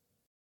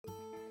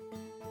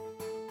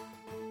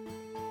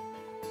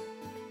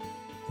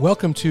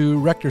Welcome to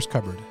Rector's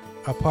Cupboard,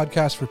 a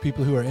podcast for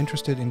people who are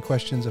interested in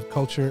questions of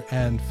culture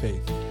and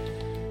faith.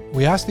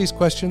 We ask these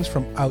questions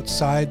from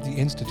outside the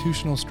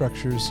institutional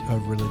structures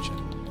of religion.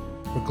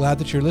 We're glad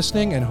that you're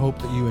listening and hope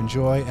that you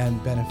enjoy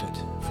and benefit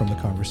from the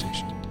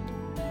conversation.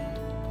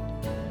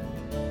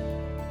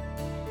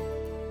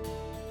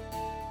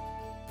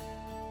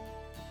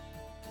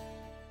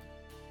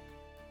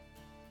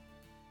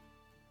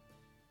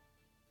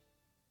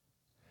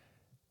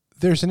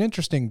 There's an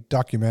interesting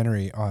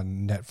documentary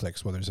on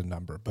Netflix. Well, there's a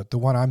number, but the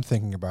one I'm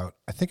thinking about,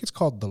 I think it's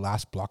called The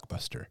Last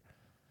Blockbuster.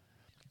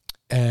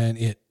 And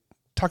it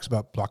talks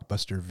about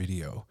Blockbuster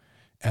Video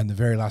and the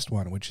very last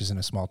one, which is in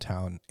a small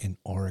town in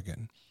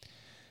Oregon.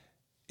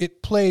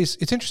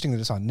 It's interesting that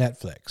it's on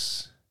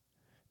Netflix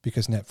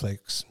because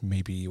Netflix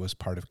maybe was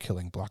part of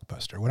killing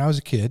Blockbuster. When I was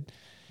a kid,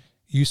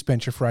 you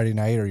spent your Friday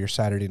night or your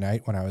Saturday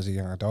night when I was a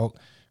young adult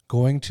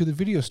going to the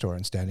video store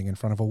and standing in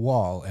front of a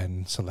wall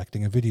and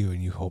selecting a video,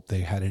 and you hope they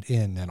had it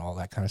in and all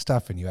that kind of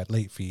stuff, and you had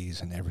late fees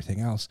and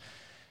everything else.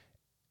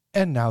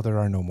 And now there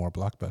are no more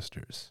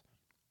Blockbusters.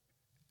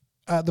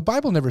 The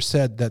Bible never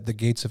said that the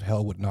gates of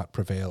hell would not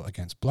prevail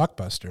against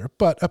Blockbuster,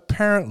 but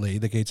apparently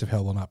the gates of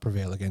hell will not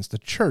prevail against the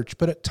church.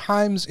 But at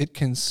times it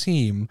can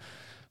seem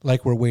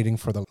like we're waiting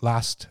for the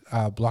last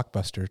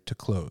Blockbuster to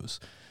close.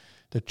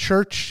 The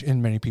church,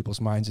 in many people's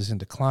minds, is in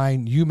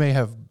decline. You may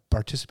have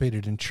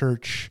participated in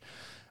church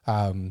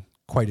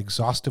quite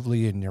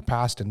exhaustively in your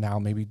past, and now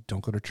maybe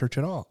don't go to church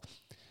at all.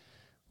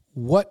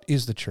 What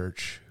is the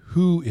church?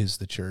 Who is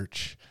the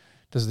church?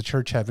 Does the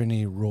church have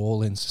any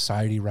role in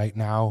society right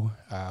now?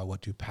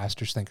 What do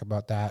pastors think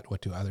about that?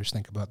 What do others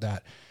think about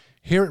that?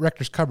 Here at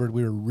Rector's Cupboard,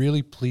 we were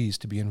really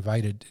pleased to be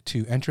invited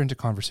to enter into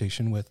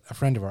conversation with a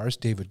friend of ours,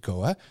 David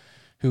Goa,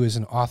 who is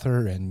an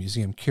author and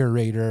museum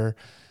curator,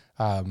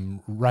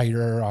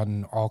 writer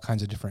on all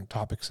kinds of different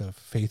topics of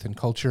faith and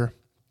culture.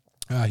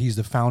 He's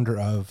the founder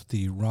of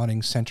the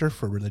Ronning Center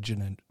for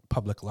Religion and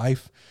Public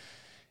Life,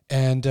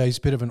 and he's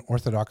a bit of an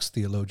Orthodox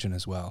theologian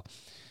as well.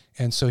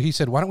 And so he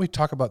said, why don't we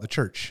talk about the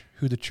church,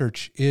 who the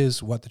church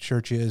is, what the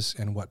church is,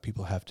 and what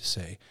people have to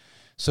say.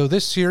 So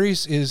this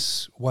series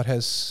is what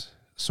has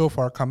so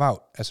far come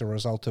out as a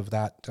result of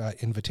that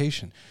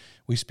invitation.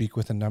 We speak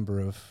with a number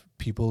of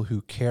people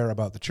who care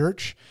about the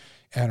church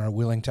and are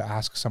willing to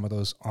ask some of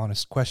those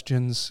honest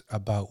questions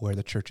about where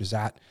the church is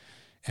at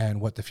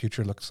and what the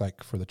future looks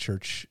like for the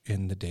church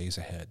in the days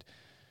ahead.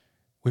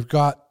 We've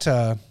got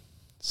 7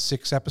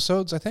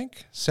 episodes,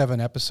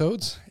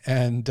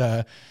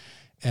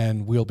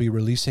 and we'll be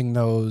releasing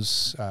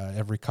those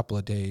every couple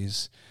of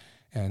days.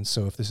 And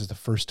so if this is the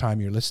first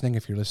time you're listening,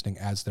 if you're listening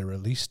as they're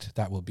released,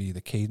 that will be the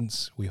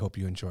cadence. We hope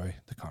you enjoy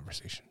the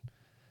conversation.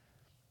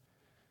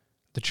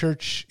 The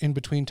Church in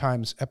Between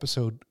Times,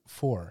 Episode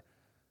 4.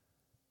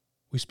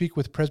 We speak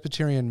with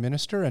Presbyterian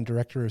minister and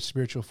director of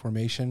spiritual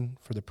formation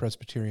for the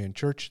Presbyterian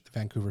Church, the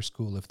Vancouver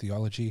School of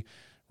Theology,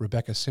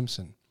 Rebecca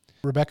Simpson.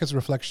 Rebecca's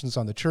reflections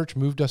on the church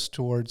moved us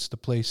towards the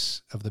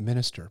place of the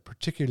minister,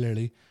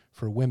 particularly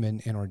for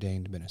women in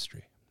ordained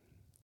ministry.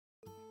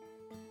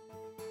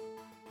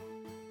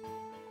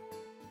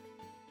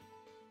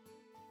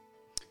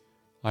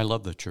 I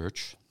love the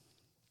church,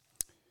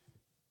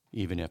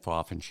 even if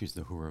often she's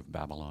the whore of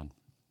Babylon.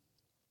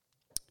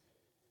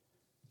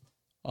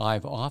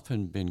 I've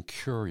often been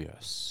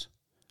curious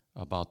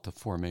about the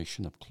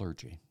formation of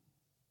clergy.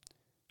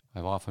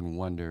 I've often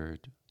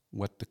wondered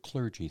what the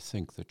clergy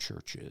think the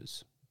church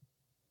is.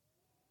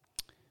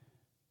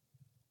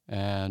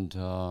 And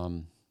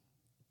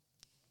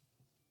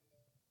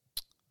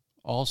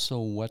also,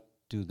 what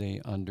do they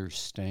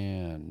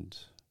understand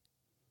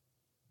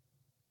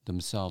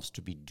themselves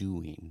to be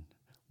doing?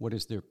 What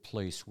is their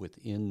place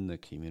within the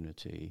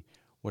community?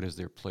 What is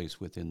their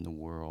place within the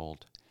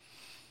world?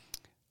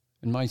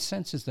 And my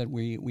sense is that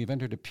we've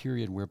entered a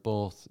period where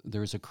both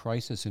there's a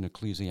crisis in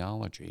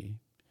ecclesiology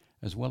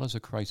as well as a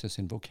crisis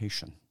in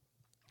vocation.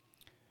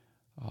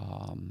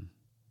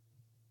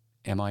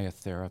 Am I a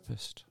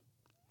therapist?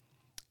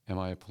 Am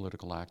I a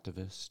political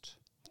activist?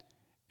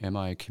 Am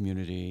I a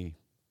community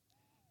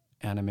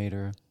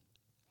animator?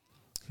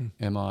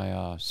 Am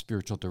I a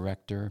spiritual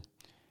director?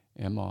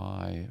 Am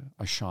I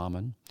a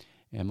shaman?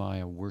 Am I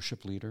a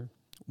worship leader?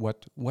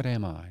 What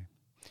am I?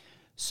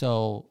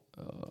 So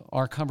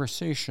our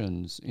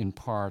conversations, in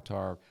part,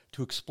 are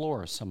to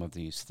explore some of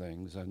these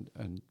things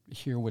and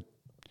hear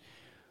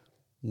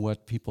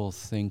what people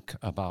think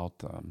about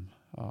them.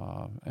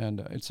 And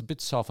it's a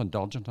bit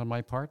self-indulgent on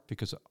my part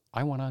because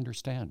I want to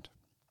understand.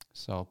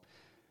 So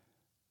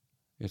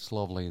it's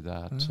lovely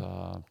that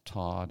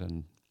Todd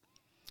and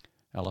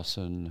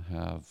Ellison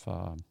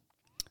have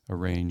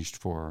arranged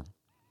for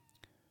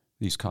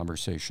these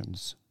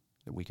conversations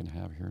that we can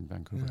have here in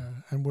Vancouver.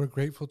 Yeah, and we're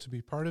grateful to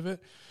be part of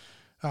it.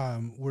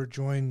 We're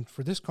joined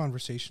for this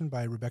conversation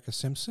by Rebecca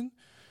Simpson,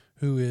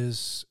 who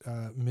is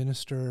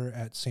minister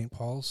at St.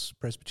 Paul's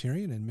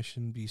Presbyterian in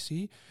Mission,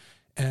 BC,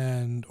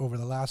 and over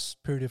the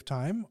last period of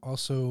time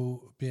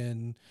also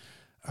been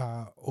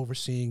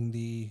overseeing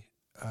the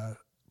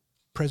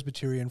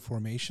Presbyterian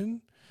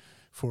formation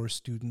for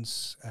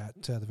students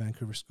at the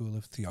Vancouver School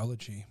of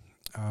Theology,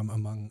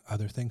 among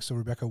other things. So,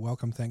 Rebecca,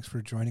 welcome. Thanks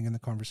for joining in the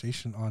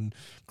conversation on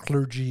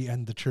clergy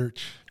and the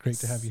church. Great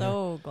to have you here.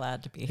 So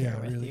glad to be here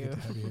with really you.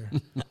 good to have you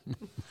here.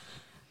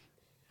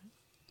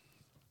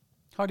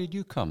 How did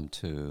you come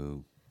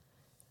to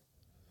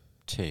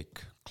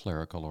take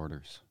clerical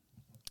orders?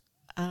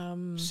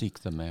 Seek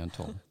the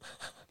mantle,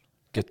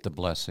 get the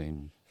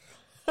blessing.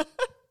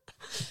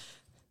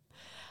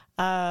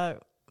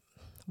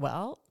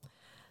 Well,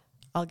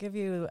 I'll give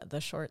you the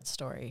short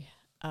story.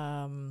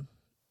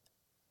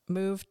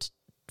 Moved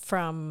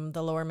from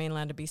the Lower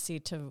Mainland of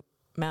BC to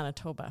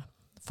Manitoba.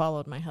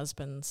 Followed my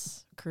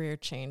husband's career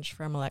change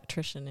from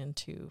electrician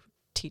into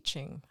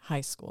teaching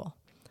high school.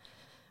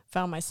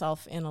 Found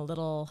myself in a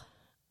little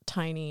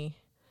tiny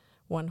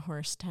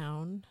one-horse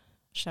town.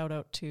 Shout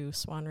out to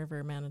Swan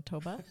River,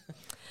 Manitoba.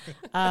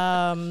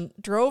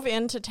 Drove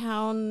into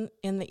town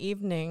in the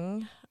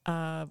evening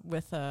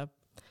with a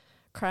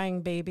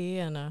crying baby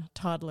and a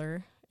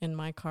toddler in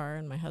my car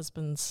and my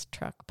husband's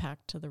truck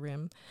packed to the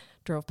rim.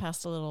 Drove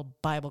past a little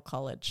Bible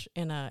college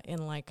in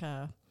like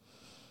a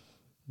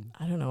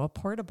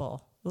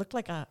portable. Looked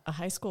like a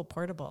high school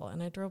portable.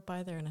 And I drove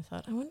by there and I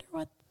thought, I wonder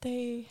what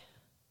they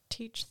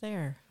teach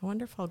there. I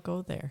wonder if I'll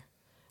go there.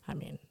 I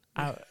mean,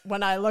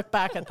 when I look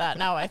back at that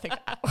now, I think,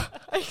 I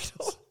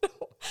don't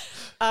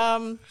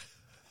know.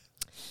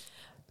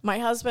 My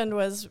husband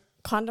was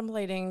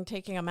contemplating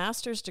taking a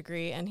master's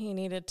degree and he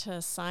needed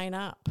to sign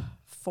up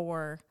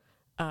for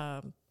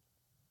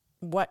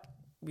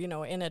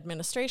in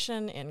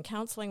administration, in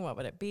counseling, what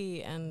would it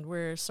be? And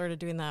we're sort of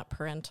doing that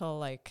parental,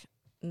 like,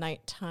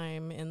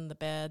 nighttime in the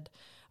bed.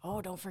 Oh,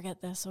 don't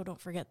forget this. Oh,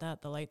 don't forget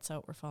that. The light's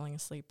out. We're falling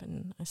asleep.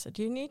 And I said,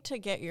 you need to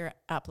get your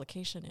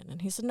application in.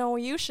 And he said, no,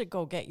 you should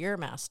go get your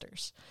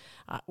master's.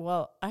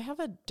 Well, I have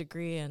a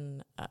degree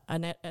in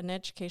an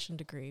education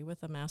degree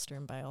with a master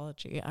in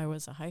biology. I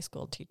was a high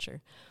school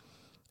teacher.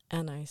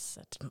 And I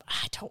said,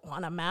 I don't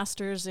want a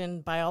master's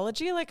in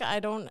biology. Like,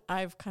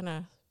 I've kind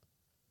of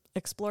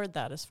explored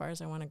that as far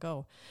as I want to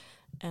go.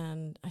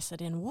 And I said,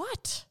 in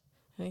what?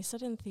 And he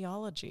said, in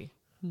theology.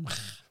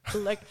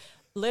 Like,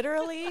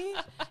 literally,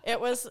 it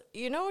was,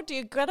 do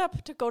you get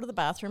up to go to the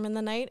bathroom in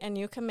the night and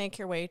you can make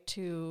your way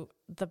to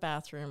the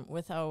bathroom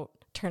without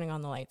turning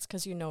on the lights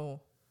because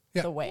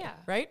the way,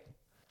 right?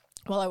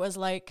 Well, I was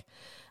like...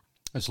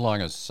 As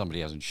long as somebody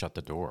hasn't shut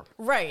the door.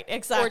 Right,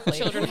 exactly.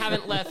 Or children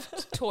haven't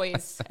left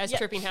toys as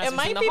tripping hazards in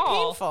the hall. It might be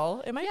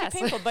painful. It might be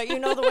painful, but you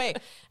know the way.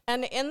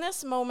 And in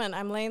this moment,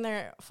 I'm laying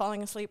there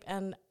falling asleep,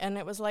 and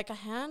it was like a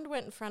hand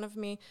went in front of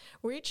me,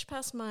 reached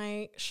past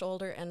my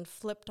shoulder, and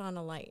flipped on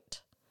a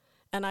light.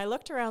 And I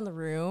looked around the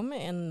room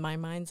in my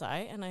mind's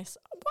eye, and I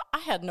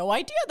had no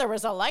idea there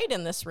was a light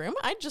in this room.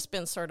 I'd just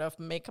been sort of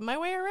making my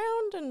way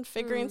around and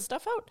figuring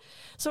stuff out.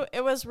 So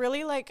it was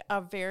really like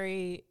a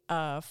very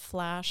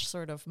flash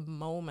sort of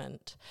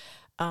moment.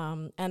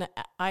 And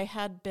I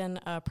had been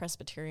a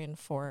Presbyterian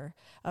for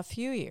a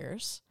few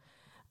years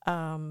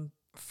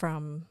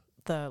from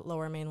the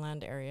Lower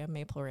Mainland area,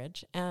 Maple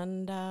Ridge.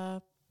 And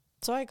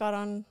so I got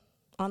on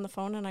the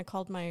phone and I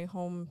called my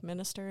home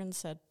minister and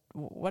said,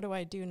 what do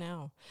I do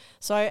now?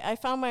 So I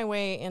found my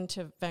way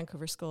into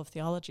Vancouver School of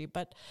Theology,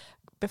 but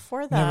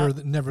before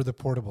that... Never the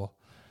portable.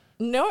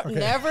 No, okay.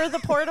 Never the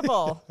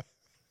portable.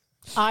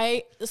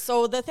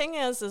 So the thing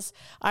is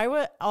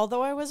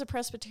although I was a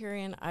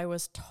Presbyterian, I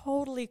was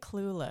totally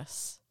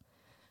clueless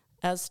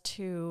as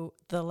to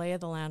the lay of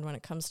the land when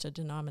it comes to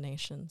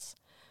denominations.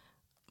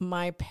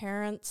 My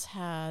parents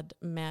had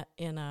met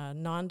in a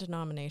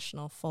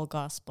non-denominational full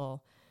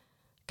gospel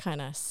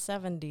kind of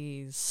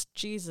 70s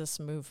Jesus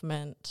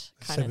movement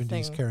kind of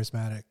thing. 70s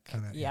charismatic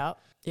kind of.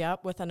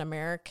 Yep, with an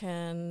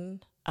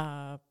American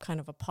kind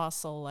of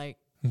apostle-like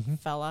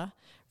fella,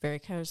 very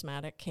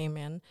charismatic, came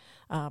in.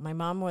 My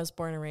mom was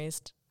born and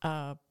raised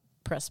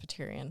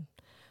Presbyterian,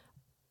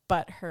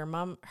 but her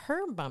mom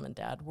and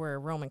dad were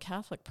Roman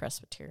Catholic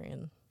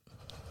Presbyterian.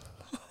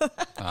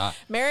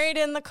 Married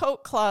in the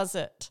coat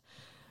closet.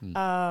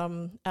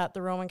 At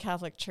the Roman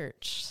Catholic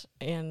Church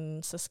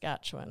in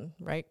Saskatchewan,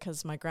 right?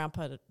 Because my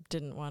grandpa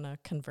didn't want to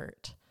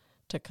convert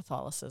to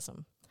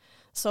Catholicism.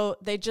 So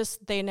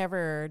they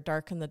never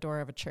darkened the door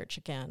of a church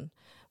again.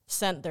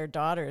 Sent their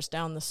daughters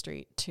down the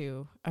street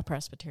to a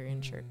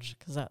Presbyterian church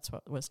because that's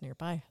what was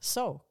nearby.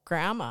 So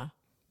grandma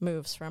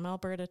moves from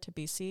Alberta to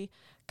BC,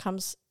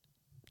 comes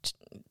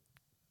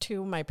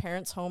to my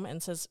parents' home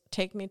and says,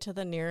 take me to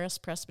the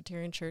nearest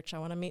Presbyterian church. I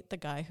want to meet the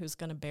guy who's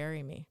going to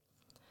bury me.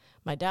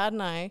 My dad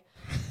and I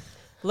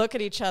look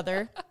at each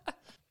other.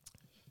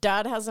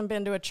 Dad hasn't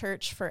been to a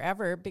church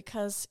forever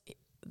because,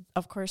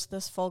 of course,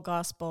 this full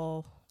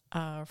gospel,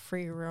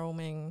 free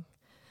roaming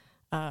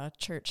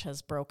church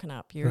has broken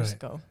up years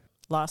ago.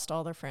 Lost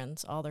all their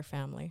friends, all their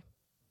family.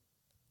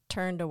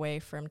 Turned away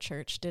from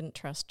church, didn't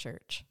trust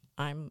church.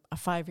 I'm a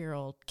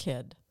 5-year-old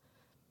kid,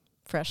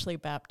 freshly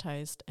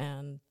baptized,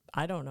 and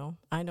I don't know.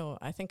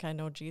 I think I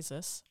know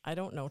Jesus. I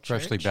don't know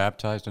church. Freshly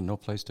baptized and no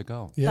place to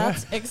go. Yeah.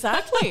 That's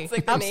exactly. It's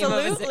like the name of a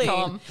Absolutely.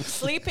 sitcom.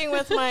 Sleeping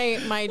with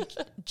my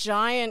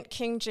giant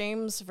King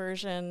James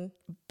Version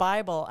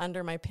Bible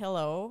under my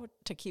pillow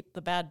to keep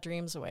the bad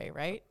dreams away,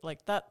 right?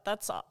 Like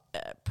that's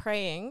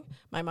praying.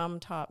 My mom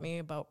taught me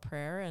about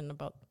prayer and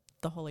about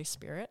the Holy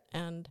Spirit.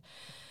 And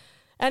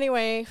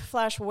anyway,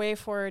 flash way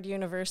forward,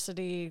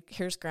 university.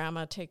 Here's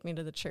Grandma, take me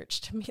to the church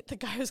to meet the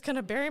guy who's going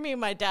to bury me.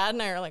 My dad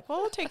and I are like,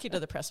 well, we'll take you to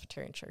the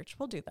Presbyterian church.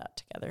 We'll do that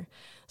together.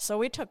 So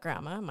we took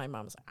Grandma. My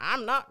mom's like,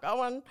 I'm not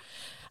going.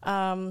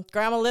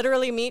 Grandma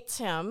literally meets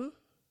him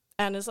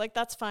and is like,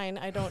 that's fine.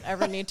 I don't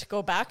ever need to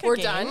go back We're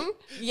again. done?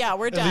 Yeah,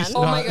 we're At done. least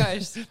Oh my not-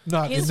 gosh.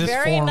 Not He's in this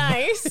very form.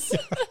 nice.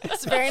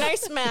 He's a very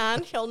nice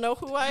man. He'll know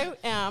who I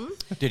am.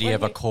 Did he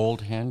have a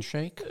cold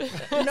handshake?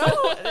 No,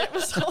 it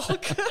was all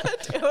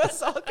good. It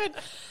was all good.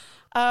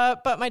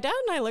 But my dad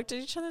and I looked at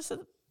each other and said,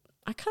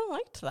 I kind of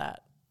liked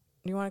that.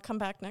 You want to come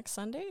back next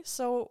Sunday?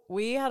 So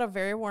we had a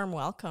very warm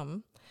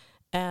welcome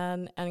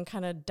and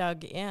kind of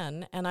dug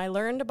in. And I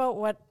learned about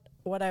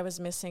what I was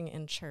missing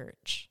in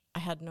church. I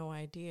had no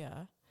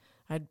idea.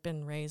 I'd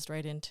been raised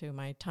right into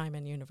my time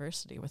in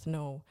university with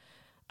no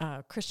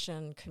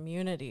Christian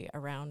community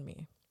around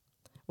me,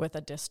 with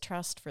a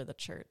distrust for the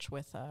church,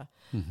 with a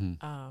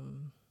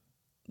and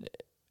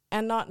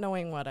not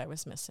knowing what I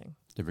was missing.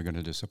 They were going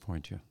to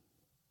disappoint you.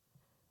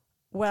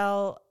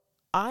 Well,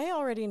 I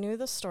already knew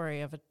the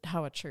story of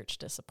how a church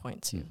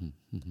disappoints you.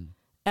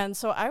 And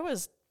so I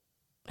was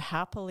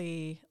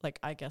happily, like,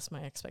 I guess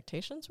my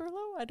expectations were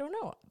low. I don't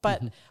know.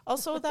 But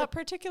also that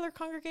particular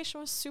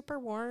congregation was super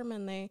warm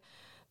and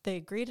they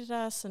greeted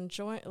us and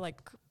joined.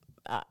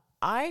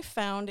 I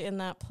found in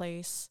that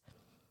place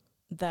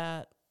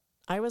that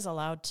I was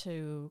allowed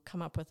to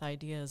come up with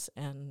ideas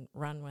and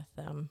run with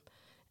them.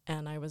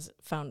 And I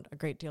found a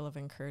great deal of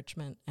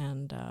encouragement.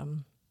 And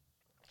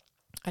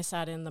I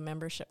sat in the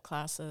membership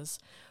classes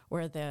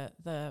where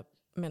the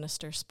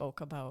minister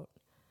spoke about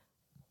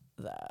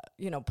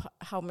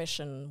how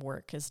mission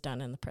work is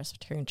done in the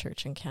Presbyterian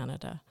Church in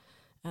Canada.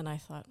 And I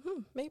thought,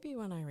 maybe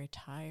when I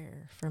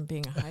retire from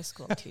being a high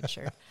school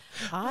teacher,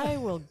 I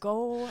will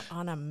go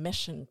on a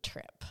mission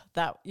trip.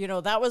 That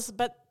was,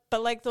 but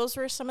like those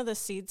were some of the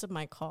seeds of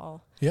my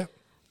call. Yeah.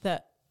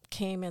 That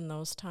came in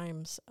those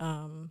times.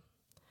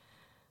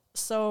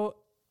 So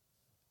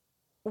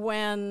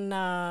when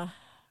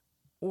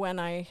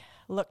I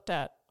looked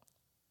at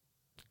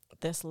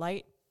this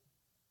light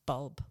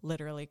bulb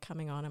literally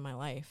coming on in my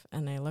life,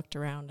 and I looked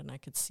around and I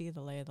could see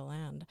the lay of the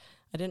land,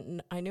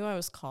 I knew I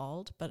was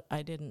called, but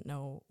I didn't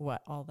know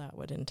what all that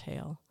would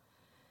entail.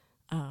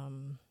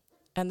 And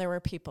there were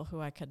people who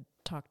I could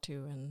talk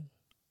to, and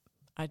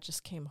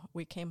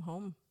we came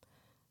home,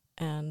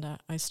 and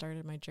I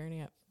started my journey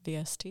at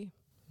VST.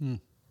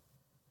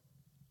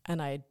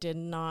 And I did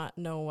not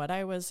know what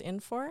I was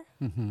in for,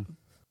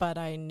 but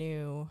I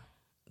knew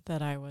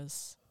that I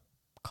was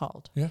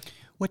called. Yeah.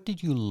 What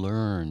did you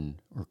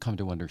learn or come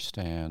to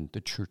understand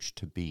the church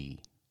to be?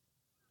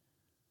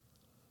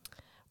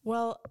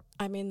 Well,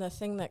 I mean, the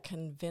thing that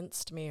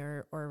convinced me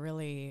or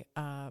really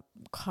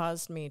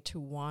caused me to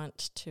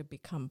want to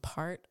become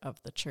part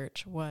of the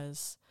church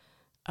was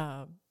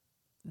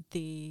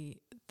the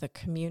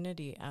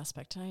community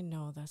aspect. I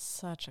know that's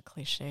such a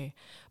cliche,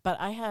 but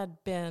I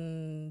had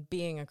been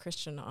being a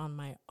Christian on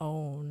my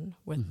own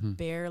with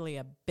barely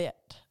a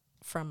bit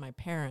from my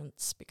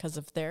parents because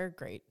of their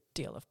great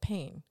deal of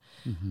pain.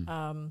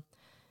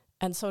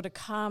 And so to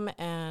come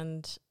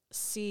and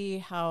see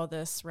how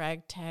this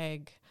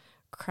ragtag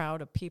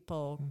crowd of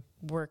people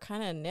were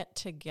kind of knit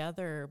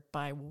together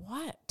by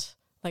what?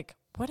 Like,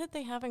 what did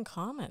they have in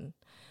common?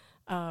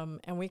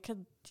 And we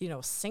could,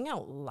 sing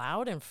out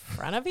loud in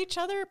front of each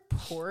other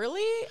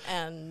poorly,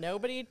 and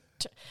nobody.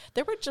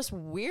 There were just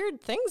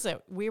weird things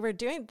that we were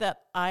doing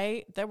that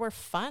were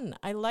fun.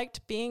 I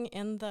liked being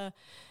in the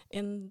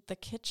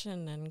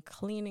kitchen and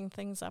cleaning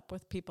things up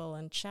with people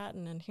and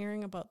chatting and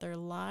hearing about their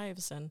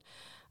lives. And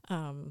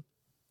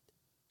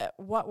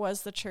what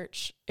was the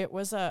church? It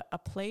was a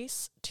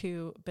place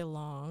to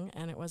belong,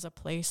 and it was a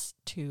place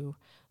to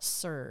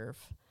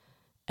serve.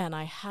 And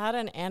I had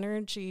an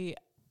energy.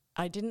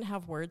 I didn't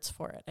have words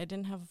for it. I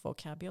didn't have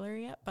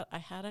vocabulary yet, but I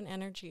had an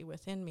energy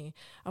within me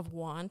of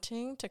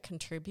wanting to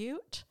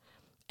contribute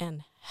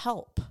and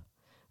help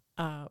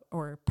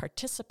or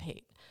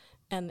participate.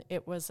 And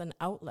it was an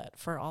outlet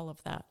for all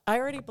of that. I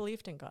already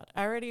believed in God.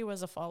 I already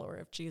was a follower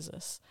of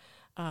Jesus.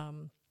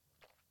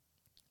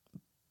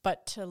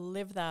 But to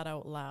live that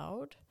out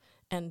loud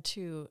and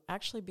to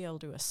actually be able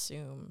to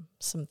assume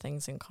some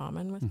things in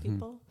common with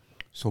people.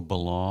 So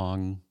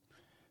belong,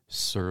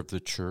 serve the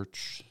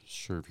church,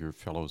 serve your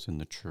fellows in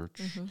the church,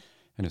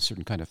 and a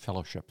certain kind of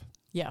fellowship.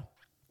 Yeah.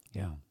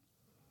 Yeah.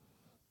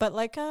 But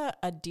like a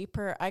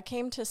deeper, I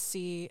came to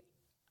see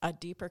a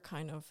deeper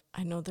kind of,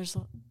 I know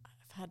I've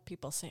had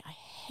people say, I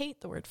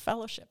hate the word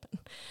fellowship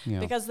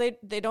because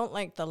they don't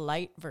like the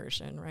light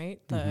version, right?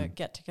 The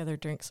get together,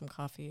 drink some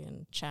coffee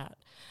and chat,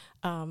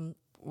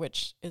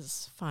 which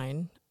is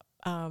fine.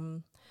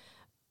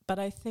 But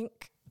I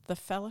think the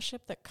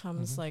fellowship that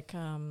comes, like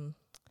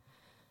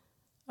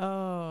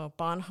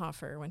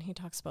Bonhoeffer, when he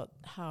talks about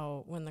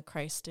how when the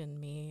Christ in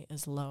me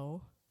is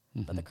low,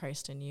 but the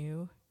Christ in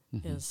you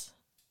is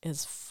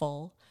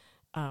full.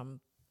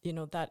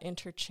 That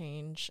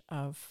interchange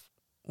of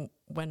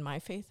when my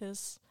faith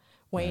is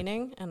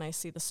waning and I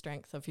see the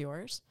strength of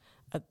yours,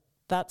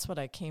 that's what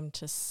I came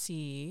to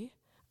see.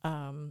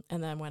 And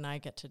then when I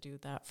get to do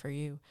that for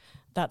you,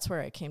 that's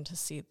where I came to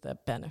see the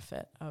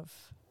benefit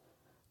of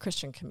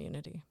Christian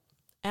community.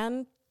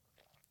 And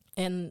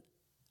in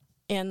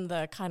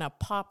the kind of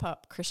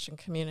pop-up Christian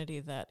community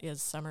that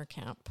is summer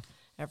camp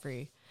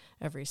every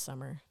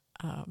summer,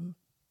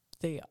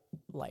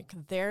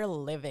 they're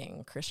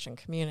living Christian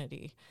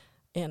community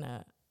in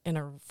a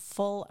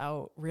full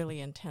out, really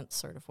intense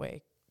sort of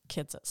way.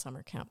 Kids at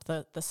summer camp,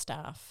 the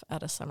staff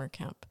at a summer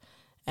camp,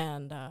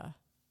 and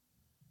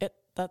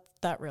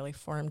that really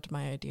formed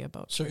my idea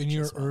about. So, in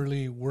your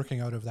early working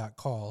out of that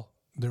call,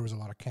 there was a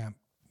lot of camp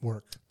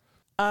work.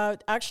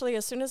 Actually,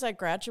 as soon as I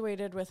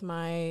graduated with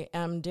my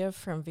MDiv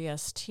from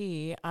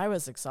VST, I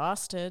was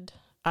exhausted.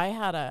 I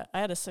had a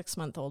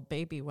 6-month-old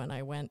baby when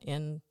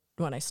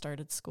I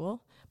started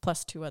school,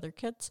 plus 2 other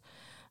kids.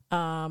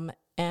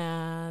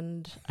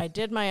 And I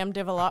did my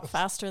MDiv a lot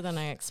faster than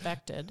I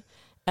expected.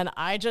 And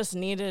I just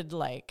needed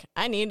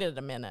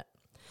a minute.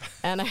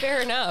 And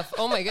fair enough.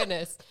 Oh my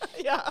goodness.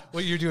 Yeah.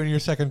 Well, you're doing your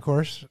second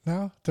course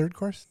now? Third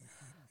course?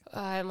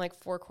 I'm like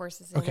 4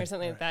 courses in or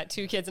something like that.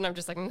 2 kids. And I'm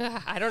just like,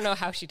 nah, I don't know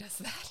how she does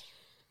that.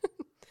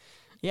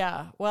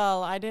 Yeah.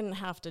 Well, I didn't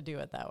have to do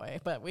it that way,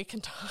 but we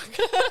can talk.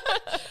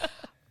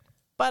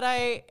 But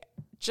I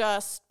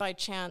just, by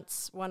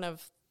chance,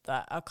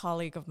 a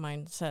colleague of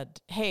mine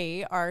said,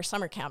 hey, our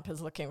summer camp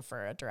is looking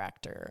for a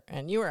director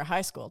and you were a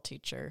high school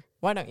teacher.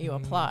 Why don't you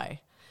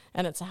apply?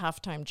 And it's a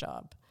half-time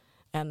job.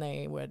 And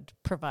they would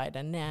provide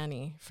a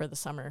nanny for the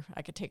summer.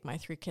 I could take my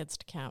 3 kids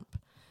to camp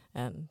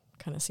and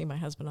kind of see my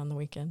husband on the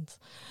weekends,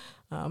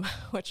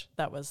 which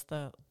there was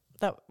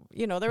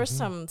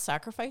some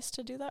sacrifice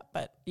to do that.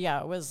 But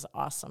yeah, it was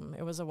awesome.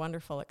 It was a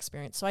wonderful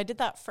experience. So I did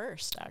that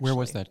first, actually. Where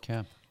was that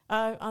camp?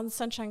 On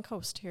Sunshine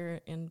Coast here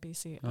in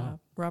BC,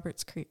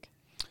 Roberts Creek.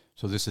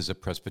 So this is a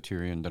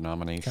Presbyterian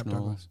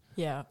denominational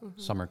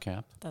summer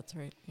camp? That's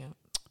right, yeah.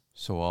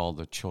 So all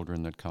the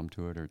children that come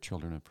to it are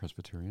children of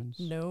Presbyterians?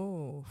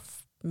 No,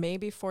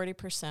 maybe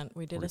 40%.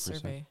 We did 40%. A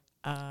survey.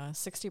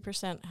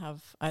 60%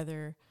 have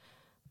either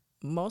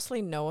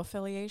mostly no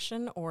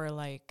affiliation or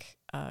like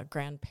a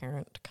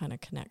grandparent kind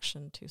of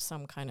connection to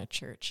some kind of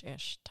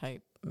church-ish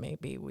type.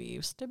 Maybe we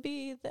used to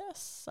be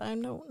this. I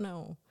don't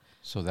know.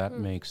 So that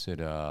makes it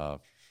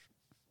a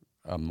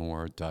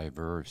more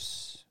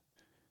diverse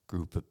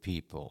group of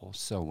people.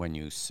 So when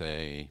you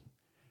say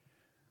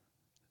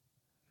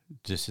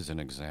this is an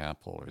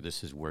example or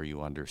this is where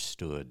you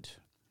understood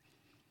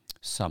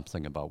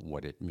something about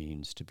what it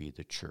means to be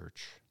the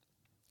church,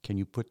 can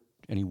you put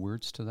any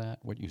words to that,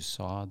 what you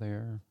saw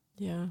there?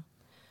 Yeah.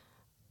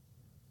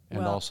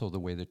 And also the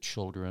way that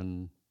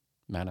children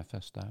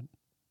manifest that?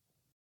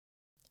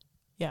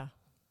 Yeah,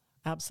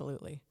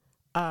 absolutely.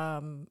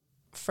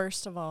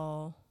 First of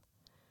all,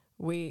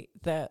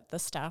 the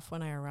staff,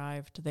 when I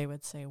arrived, they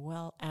would say,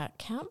 well, at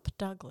Camp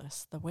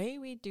Douglas, the way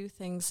we do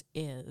things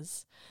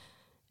is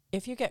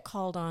if you get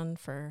called on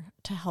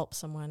to help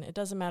someone, it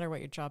doesn't matter what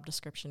your job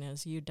description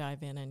is, you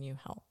dive in and you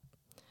help.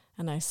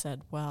 And I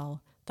said,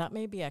 well, that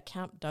may be a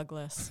Camp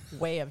Douglas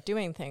way of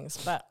doing things,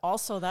 but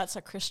also that's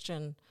a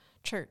Christian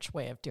church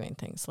way of doing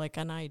things, like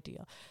an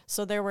ideal.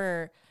 So there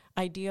were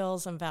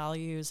ideals and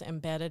values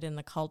embedded in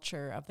the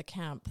culture of the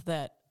camp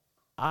that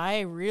I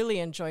really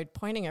enjoyed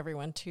pointing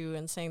everyone to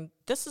and saying,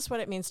 this is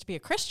what it means to be a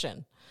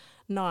Christian,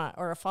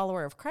 or a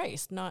follower of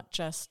Christ, not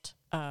just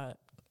a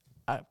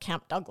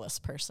Camp Douglas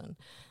person.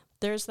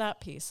 There's that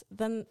piece.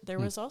 Then there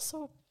was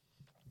also,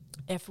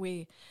 if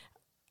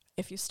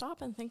you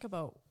stop and think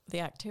about the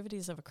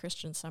activities of a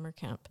Christian summer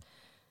camp,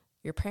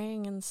 you're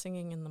praying and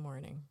singing in the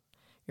morning.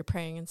 You're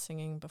praying and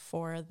singing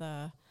before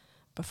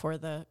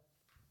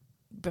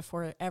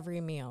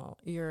every meal.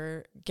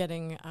 You're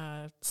getting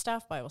a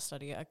staff Bible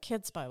study, a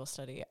kids Bible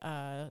study,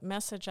 a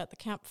message at the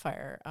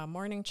campfire, a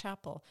morning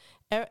chapel.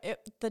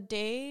 The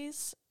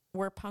days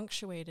were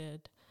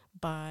punctuated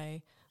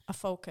by a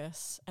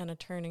focus and a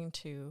turning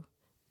to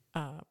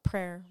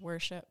prayer,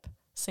 worship,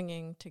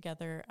 singing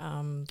together.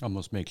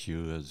 Almost makes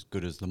you as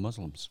good as the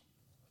Muslims.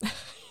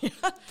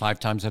 5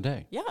 times a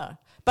day. Yeah.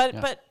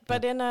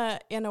 But in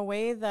a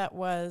way that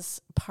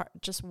was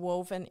just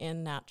woven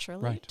in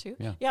naturally too.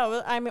 Yeah. Yeah.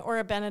 Well, or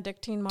a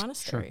Benedictine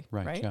monastery.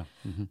 Sure, right. Yeah.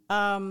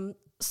 Mm-hmm.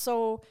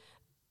 So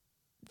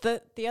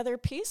the other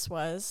piece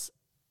was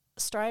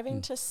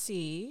striving to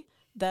see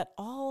that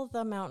all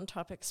the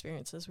mountaintop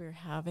experiences we were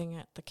having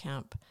at the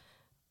camp,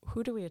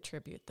 who do we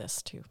attribute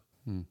this to?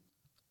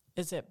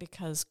 Is it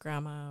because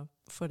grandma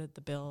footed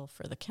the bill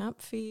for the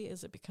camp fee?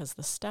 Is it because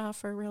the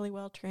staff are really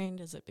well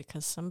trained? Is it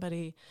because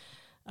somebody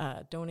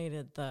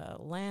donated the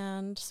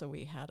land so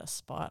we had a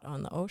spot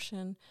on the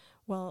ocean?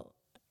 Well,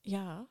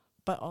 yeah,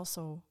 but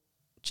also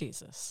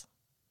Jesus,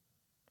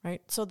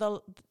 right? So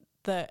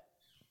the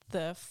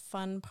the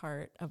fun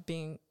part of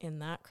being in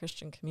that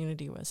Christian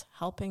community was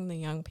helping the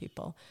young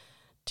people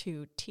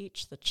to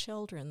teach the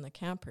children, the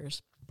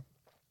campers,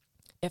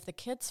 if the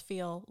kids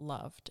feel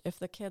loved, if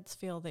the kids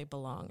feel they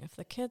belong, if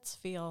the kids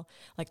feel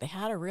like they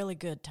had a really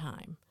good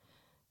time,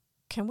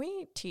 can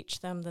we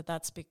teach them that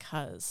that's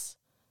because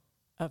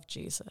of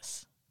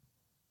Jesus?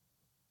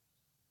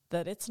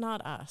 That it's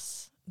not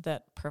us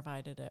that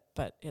provided it,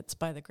 but it's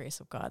by the grace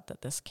of God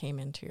that this came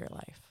into your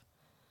life.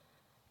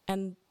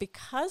 And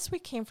because we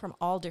came from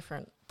all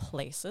different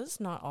places,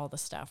 not all the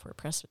staff were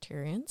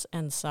Presbyterians,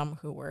 and some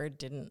who were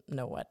didn't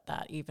know what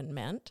that even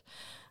meant,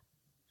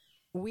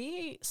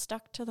 we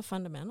stuck to the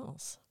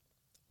fundamentals.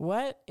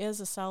 What is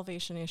a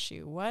salvation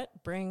issue?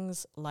 What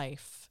brings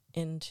life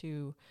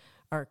into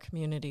our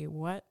community?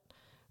 What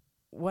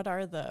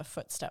are the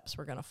footsteps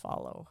we're going to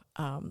follow?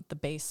 The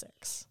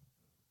basics.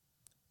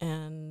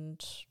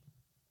 And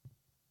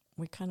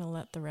we kind of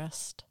let the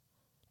rest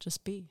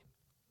just be.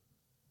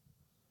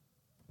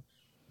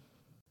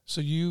 So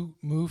you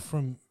moved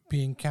from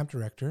being camp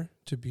director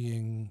to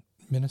being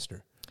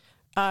minister.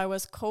 I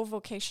was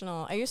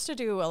co-vocational. I used to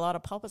do a lot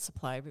of pulpit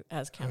supply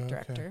as camp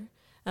director,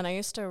 and I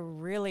used to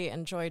really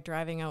enjoy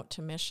driving out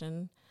to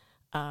Mission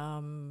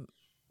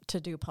to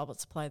do pulpit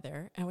supply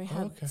there. And we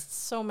had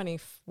so many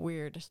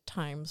weird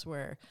times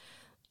where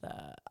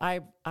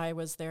I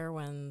was there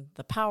when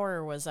the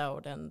power was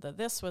out and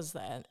this was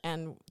that,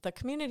 and the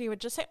community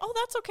would just say, "Oh,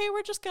 that's okay.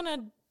 We're just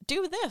gonna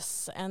do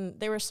this," and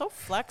they were so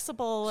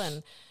flexible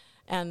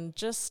and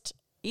just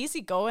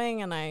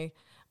easygoing. And I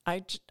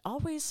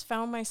always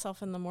found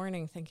myself in the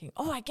morning thinking,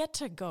 "Oh, I get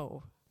to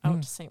go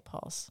out to St.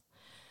 Paul's."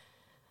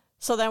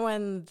 So then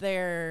when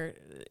their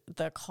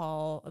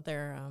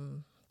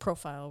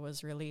profile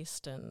was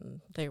released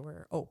and they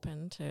were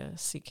open to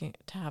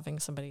having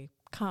somebody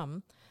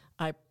come,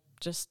 I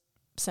just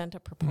sent a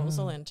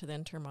proposal into the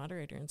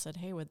intermoderator and said,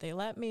 "Hey, would they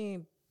let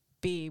me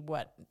be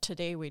what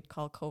today we'd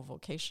call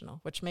co-vocational,"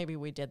 which maybe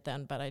we did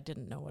then, but I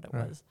didn't know what it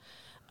was.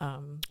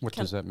 What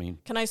does that mean?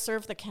 Can I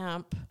serve the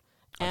camp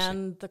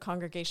and the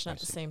congregation at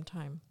the same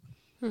time?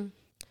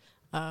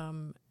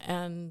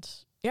 And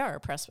our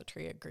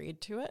presbytery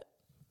agreed to it.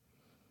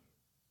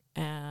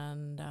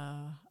 And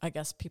I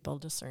guess people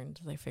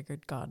discerned, they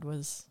figured God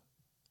was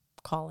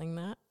calling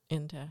that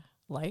into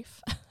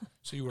life.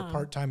 So you were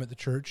part-time at the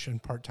church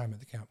and part-time at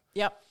the camp.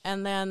 Yep.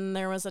 And then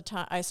there was a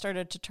time I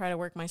started to try to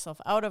work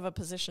myself out of a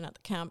position at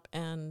the camp,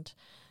 and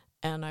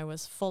I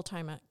was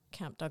full-time at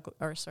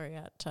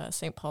at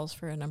St. Paul's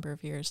for a number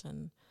of years,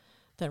 and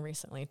then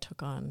recently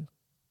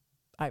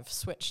I've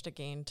switched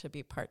again to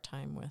be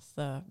part-time with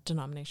the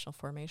denominational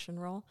formation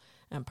role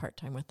and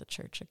part-time with the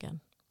church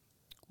again.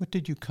 What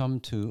did you come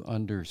to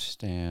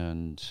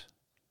understand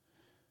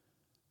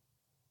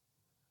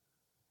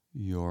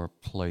your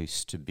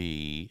place to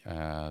be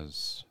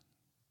as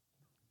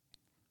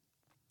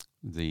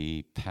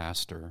the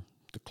pastor,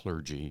 the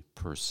clergy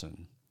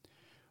person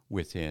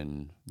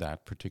within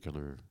that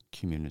particular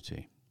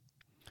community?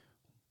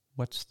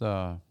 What's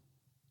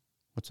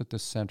at the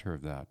center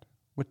of that?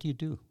 What do you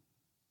do?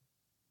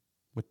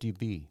 What do you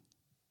be?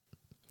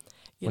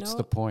 What's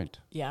the point?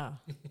 Yeah,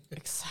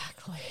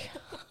 exactly.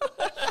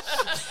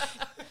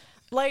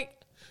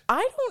 Like,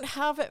 I don't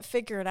have it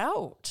figured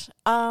out.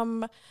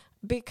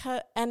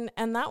 Because and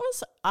that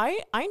was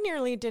I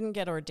nearly didn't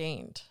get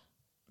ordained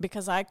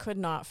because I could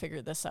not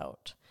figure this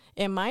out.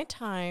 In my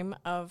time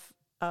of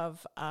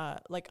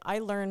I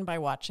learned by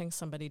watching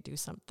somebody do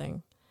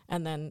something,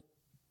 and then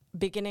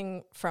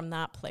beginning from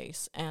that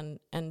place and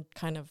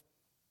kind of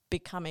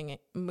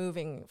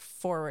moving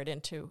forward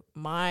into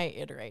my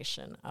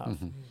iteration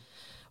of,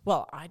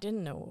 well, I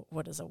didn't know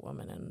what does a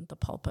woman in the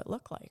pulpit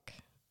look like.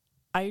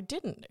 I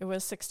didn't. It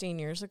was 16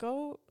 years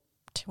ago,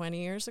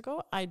 20 years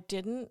ago. I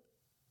didn't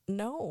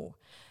know.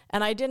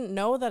 And I didn't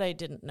know that I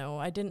didn't know.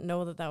 I didn't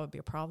know that would be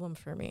a problem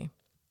for me.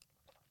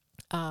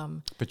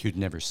 But you'd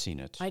never seen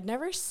it. I'd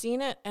never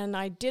seen it, and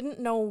I didn't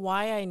know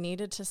why I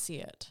needed to see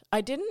it.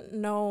 I didn't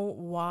know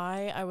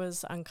why I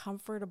was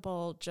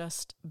uncomfortable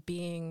just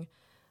being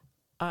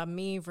a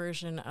me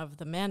version of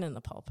the men in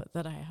the pulpit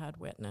that I had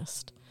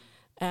witnessed.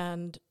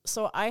 And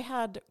so I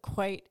had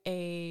quite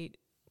a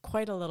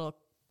little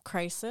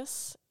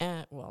crisis,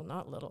 and well,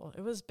 not little,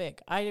 it was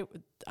big. I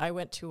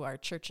went to our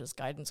church's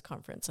guidance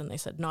conference, and they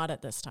said, not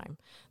at this time.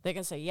 They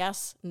can say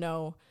yes,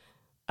 no,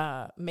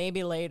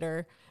 maybe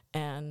later,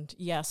 and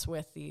yes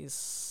with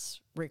these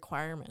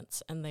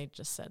requirements. And they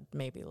just said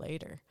maybe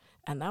later.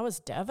 And that was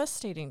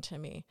devastating to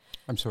me.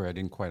 I'm sorry, I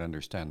didn't quite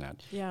understand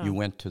that. Yeah. You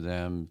went to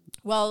them.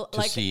 Well,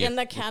 like in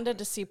the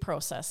candidacy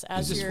process,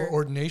 as is this you're for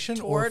ordination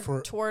toward or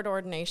for toward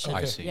ordination.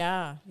 I see.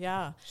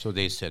 Yeah. So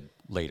they said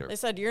later. They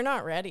said you're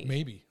not ready.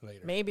 maybe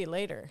later? Maybe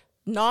later.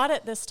 Not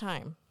at this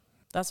time.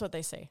 That's what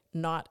they say.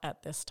 Not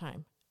at this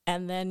time.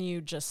 And then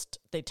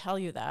they tell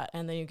you that,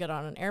 and then you get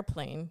on an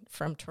airplane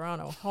from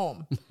Toronto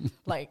home.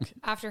 Like,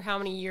 After how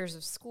many years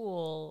of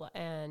school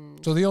and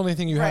So the only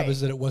thing you have Right.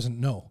 is that it wasn't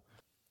no.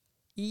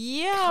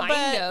 yeah, Kind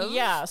but of.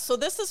 yeah. So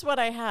this is what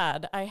I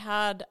had. I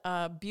had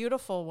a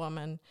beautiful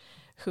woman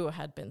who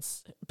had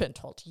been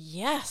told,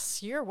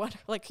 yes, you're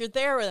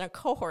there in a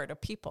cohort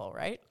of people,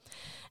 right?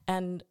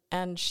 And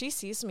she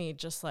sees me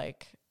just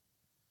like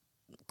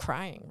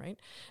crying, right?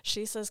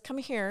 She says, come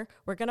here,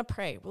 we're going to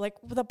pray. Like,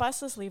 the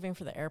bus is leaving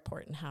for the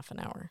airport in half an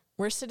hour.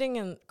 We're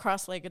sitting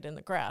cross-legged in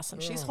the grass,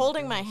 and she's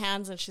holding my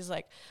hands, and she's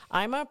like,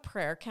 I'm a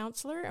prayer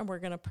counselor, and we're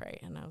going to pray.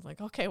 And I was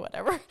like, okay,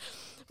 whatever.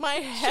 My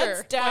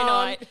head's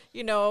down,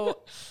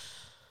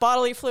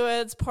 bodily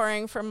fluids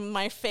pouring from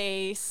my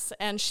face,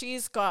 and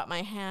she's got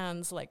my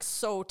hands like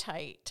so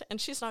tight, and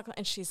she's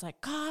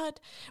like, God,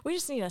 we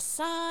just need a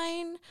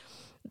sign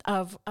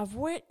of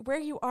where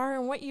you are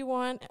and what you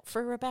want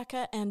for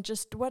Rebecca, and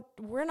just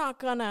we're not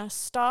gonna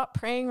stop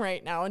praying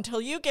right now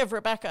until you give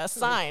Rebecca a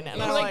sign.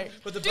 And I'm like,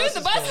 dude,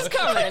 the bus is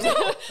coming.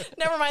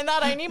 Never mind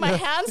that. I need my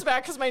hands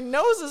back because my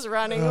nose is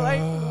running.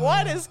 Like,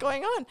 what is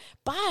going on?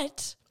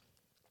 But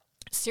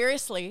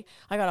seriously,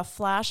 I got a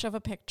flash of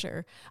a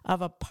picture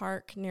of a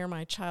park near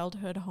my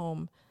childhood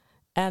home,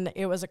 and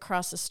it was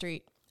across the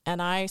street.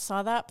 And I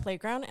saw that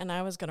playground, and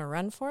I was going to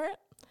run for it.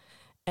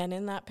 And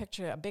in that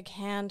picture, a big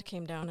hand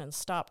came down and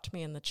stopped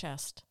me in the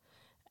chest.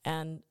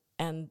 And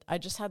I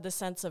just had this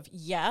sense of,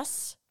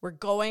 yes, we're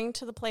going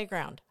to the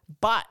playground,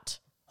 but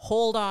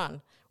hold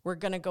on. We're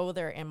going to go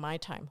there in my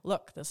time.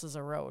 Look, this is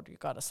a road. You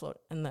got to slow,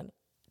 and then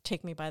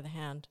take me by the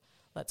hand.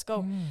 Let's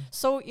go.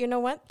 So you know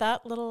what?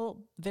 That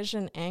little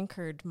vision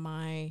anchored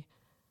my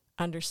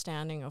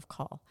understanding of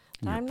call.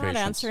 I'm not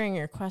answering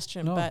your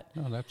question, but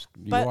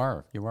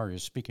you're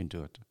speaking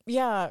to it.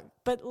 Yeah,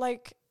 but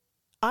like,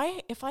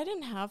 if I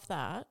didn't have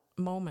that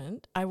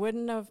moment, I would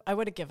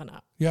have given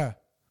up. Yeah.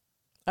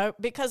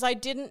 Because I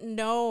didn't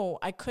know,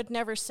 I could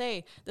never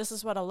say, this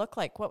is what I look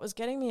like. What was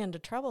getting me into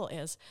trouble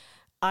is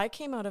I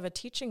came out of a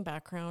teaching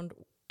background,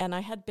 and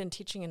I had been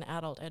teaching in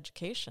adult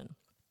education.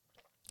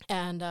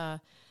 And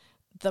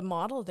the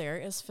model there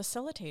is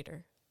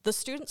facilitator. The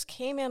students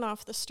came in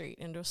off the street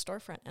into a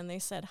storefront, and they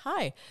said,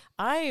 hi,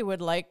 I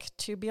would like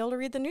to be able to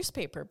read the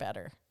newspaper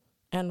better.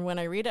 And when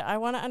I read it, I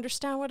want to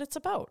understand what it's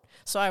about.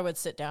 So I would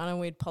sit down and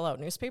we'd pull out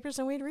newspapers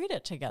and we'd read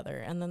it together.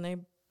 And then they,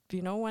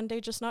 one day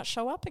just not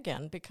show up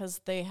again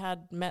because they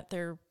had met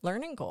their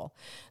learning goal.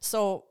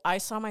 So I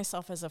saw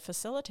myself as a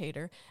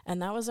facilitator, and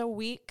that was a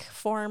weak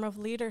form of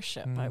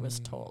leadership, I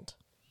was told.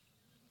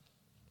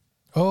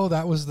 Oh,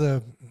 that was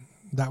the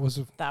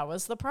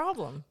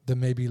problem. The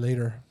maybe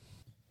later.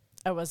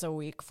 It was a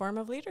weak form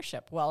of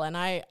leadership. Well, and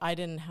I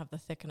didn't have the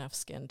thick enough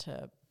skin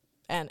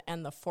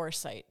and the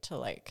foresight to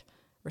like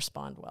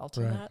respond well to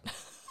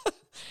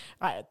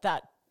that.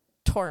 That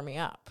tore me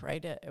up,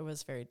 right? It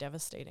was very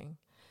devastating.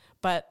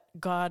 But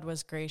God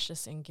was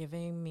gracious in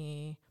giving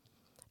me,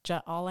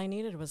 all I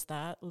needed was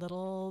that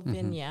little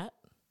vignette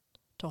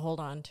to hold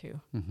on to.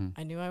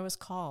 I knew I was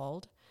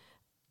called.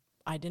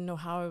 I didn't know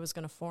how I was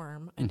going to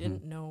form. I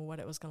didn't know what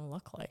it was going to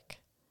look like.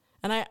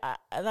 And I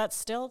that's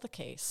still the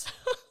case,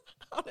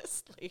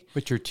 honestly.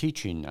 But you're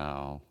teaching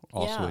now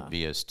also at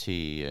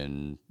VST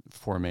and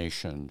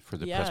formation for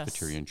the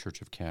Presbyterian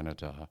Church of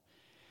Canada.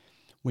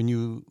 When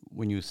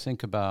you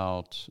think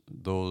about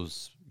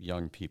those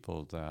young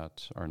people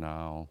that are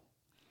now,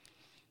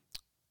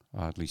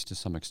 at least to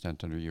some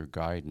extent, under your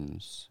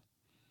guidance,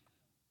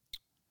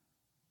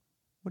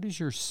 what is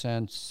your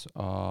sense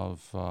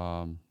of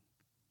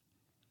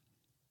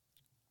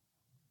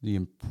the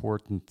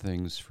important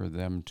things for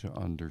them to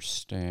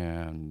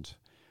understand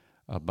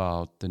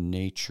about the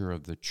nature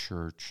of the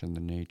church and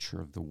the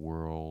nature of the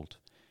world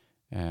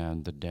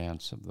and the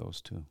dance of those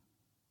two?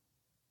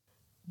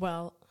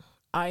 Well,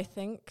 I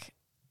think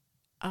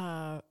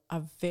a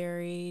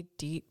very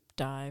deep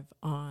dive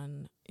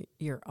on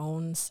your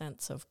own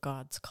sense of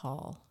God's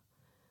call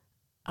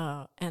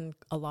and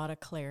a lot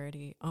of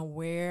clarity on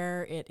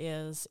where it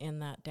is in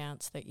that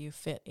dance that you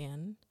fit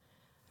in.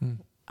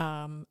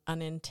 An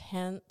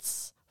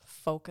intense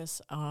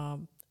focus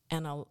and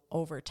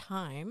over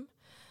time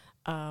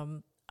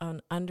on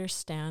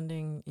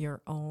understanding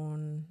your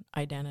own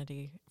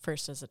identity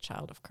first as a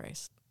child of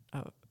Christ,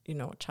 a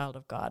child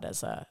of God,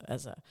 as a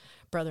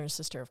brother and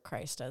sister of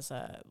Christ, as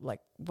a like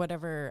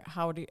whatever.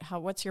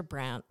 What's your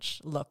branch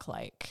look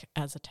like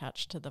as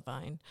attached to the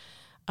vine,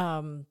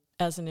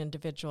 as an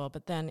individual,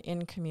 but then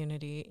in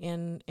community,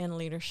 in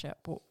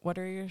leadership. What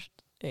are your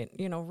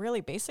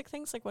really basic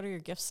things, like what are your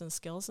gifts and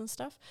skills and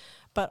stuff,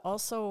 but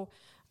also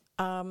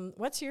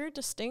what's your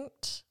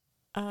distinct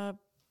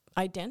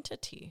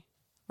identity,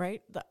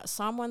 right?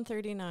 Psalm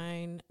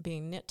 139,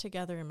 being knit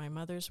together in my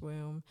mother's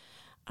womb,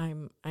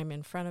 I'm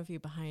in front of you,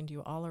 behind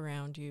you, all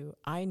around you.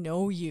 I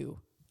know you.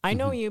 I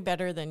know you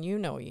better than you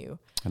know you.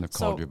 And have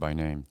called you by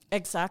name.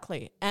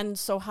 Exactly. And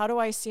so how do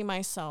I see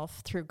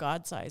myself through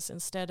God's eyes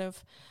instead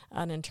of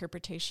an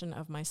interpretation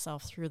of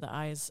myself through the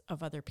eyes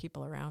of other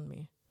people around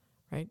me?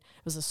 Right?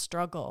 It was a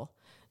struggle.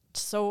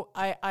 So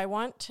I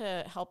want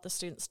to help the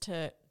students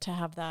to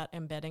have that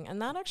embedding.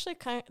 And that actually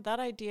that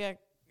idea,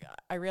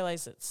 I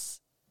realize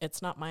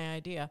it's not my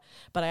idea,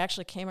 but I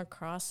actually came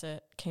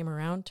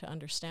around to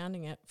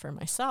understanding it for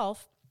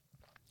myself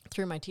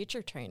through my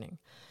teacher training.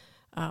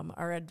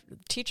 Our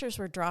teachers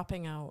were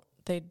dropping out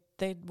they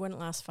wouldn't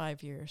last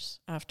 5 years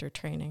after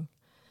training.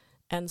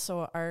 And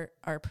so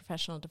our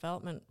professional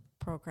development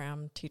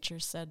program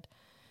teachers said,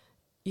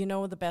 you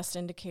know, the best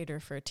indicator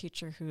for a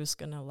teacher who's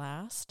going to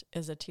last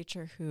is a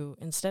teacher who,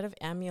 instead of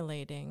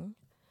emulating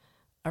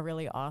a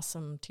really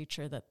awesome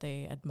teacher that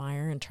they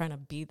admire and trying to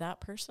be that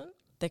person,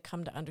 they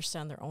come to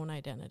understand their own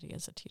identity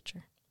as a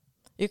teacher.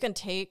 You can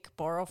take,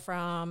 borrow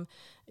from,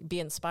 be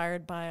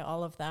inspired by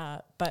all of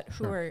that, but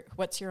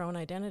what's your own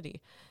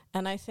identity?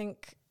 And I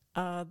think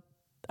that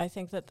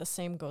the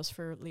same goes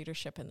for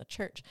leadership in the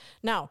church.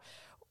 Now,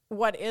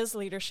 what is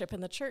leadership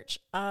in the church?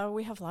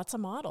 We have lots of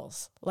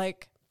models.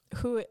 Like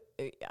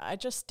I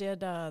just did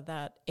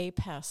that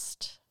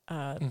APEST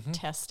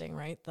testing,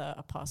 right? The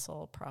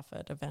apostle,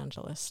 prophet,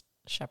 evangelist,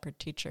 shepherd,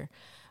 teacher.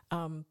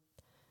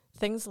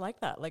 Things like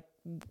that. Like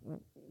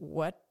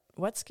what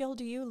skill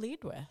do you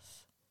lead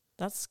with?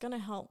 That's going to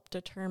help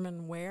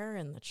determine where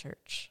in the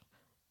church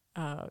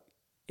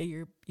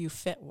you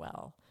fit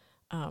well.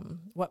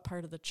 What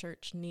part of the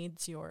church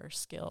needs your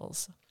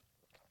skills.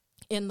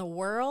 In the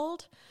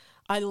world,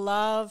 I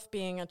love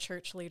being a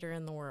church leader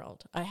in the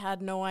world. I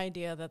had no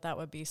idea that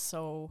would be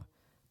so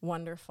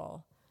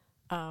wonderful.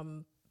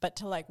 But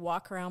to like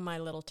walk around my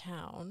little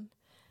town,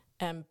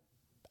 and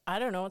I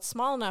don't know, it's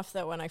small enough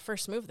that when I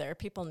first moved there,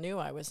 people knew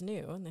I was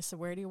new. And they said,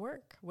 where do you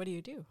work? What do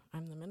you do?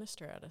 I'm the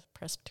minister at a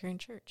Presbyterian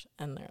church.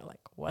 And they're like,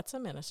 what's a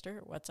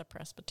minister? What's a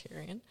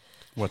Presbyterian?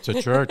 What's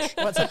a church?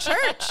 What's a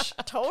church?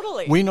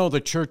 Totally. We know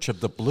the Church of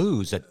the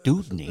Blues at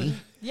Dewdney.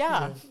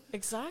 Yeah,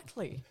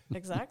 exactly.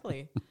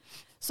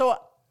 So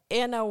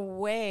in a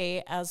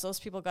way, as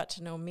those people got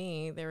to know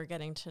me, they were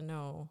getting to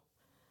know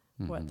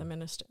what the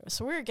minister.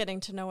 So we were getting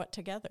to know it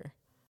together.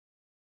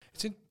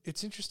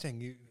 It's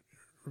interesting.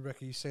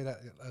 Rebecca, you say that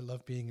I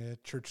love being a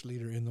church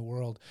leader in the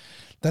world.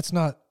 That's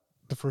not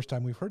the first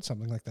time we've heard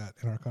something like that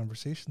in our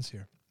conversations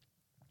here.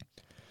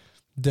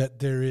 That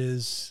there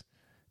is,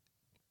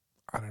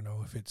 I don't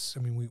know if it's,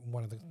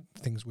 one of the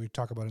things we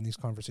talk about in these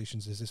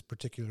conversations is this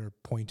particular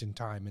point in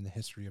time in the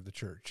history of the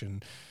church.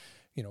 And,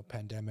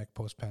 pandemic,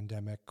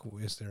 post-pandemic,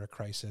 is there a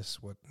crisis?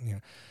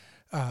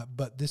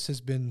 But this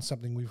has been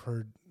something we've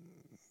heard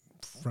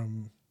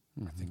from,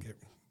 I think,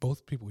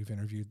 both people we've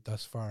interviewed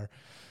thus far.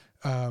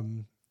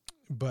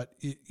 But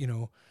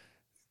in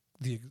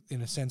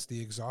a sense,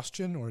 the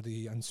exhaustion or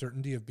the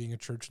uncertainty of being a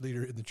church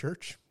leader in the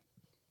church,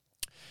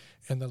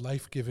 and the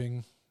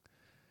life-giving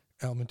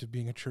element of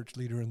being a church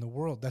leader in the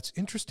world. That's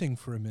interesting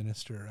for a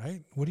minister,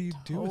 right? What do you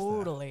do with that?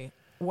 Totally.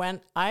 When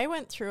I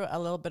went through a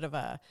little bit of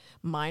a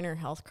minor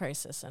health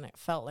crisis and it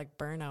felt like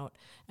burnout,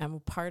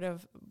 and part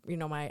of,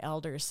 my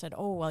elders said,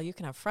 oh, well, you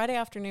can have Friday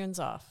afternoons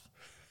off.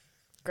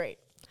 Great.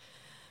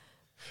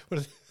 What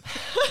does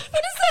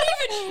that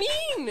even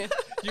mean?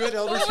 You had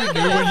elders who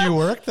knew when you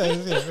worked?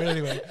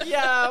 Anyway.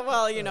 Yeah,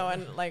 well,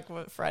 and like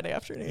Friday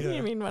afternoon,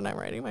 you mean when I'm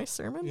writing my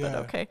sermon? Yeah. But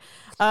okay.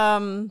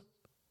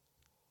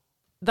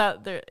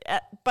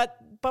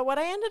 But what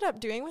I ended up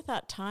doing with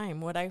that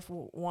time, what I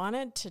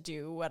wanted to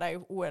do, what I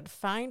would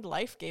find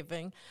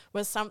life-giving,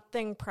 was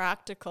something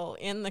practical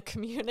in the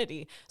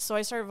community. So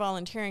I started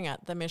volunteering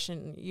at the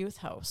Mission Youth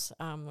House,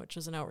 which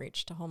is an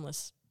outreach to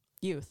homeless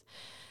youth.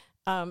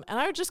 And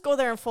I would just go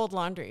there and fold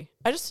laundry.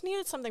 I just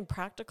needed something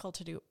practical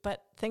to do,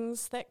 but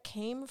things that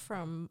came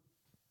from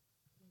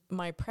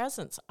my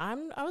presence. I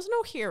was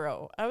no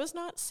hero. I was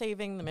not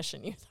saving the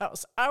Mission Youth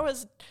House. I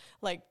was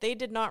like, they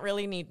did not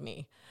really need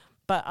me,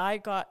 but I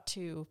got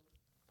to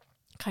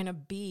kind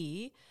of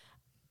be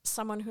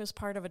someone who's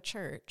part of a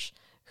church,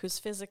 who's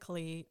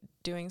physically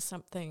doing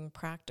something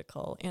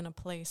practical in a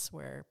place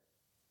where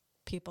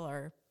people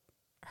are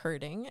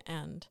hurting,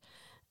 and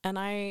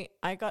I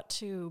got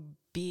to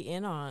be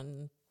in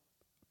on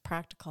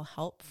practical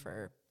help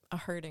for a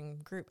hurting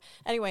group.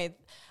 Anyway,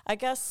 I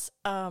guess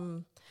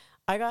I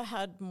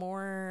had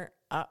more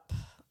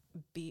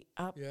upbeat.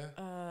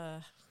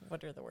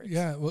 What are the words?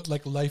 Yeah, well,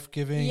 like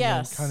life-giving.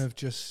 Yes. And kind of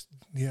just,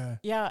 yeah.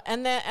 Yeah,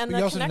 and the also didn't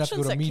have to connections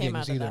go to that came meetings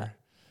out of either. that.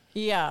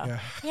 Yeah.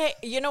 Hey,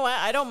 you know what?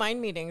 I don't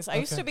mind meetings. I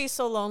used Okay. to be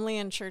so lonely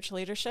in church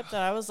leadership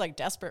that I was like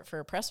desperate for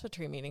a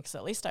presbytery meeting because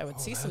at least I would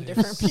see some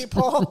different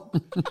people.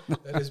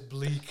 That is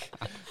bleak.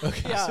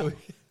 Okay, Yeah. so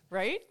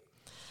Right?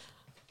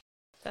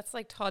 That's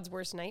like Todd's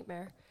worst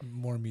nightmare.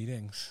 more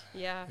meetings.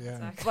 Yeah, Yeah.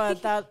 exactly.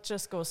 But that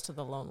just goes to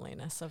the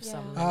loneliness of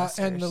some Yeah. ministers.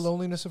 And the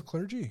loneliness of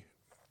clergy.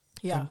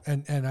 Yeah.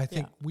 And I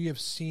think Yeah. we have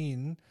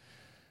seen,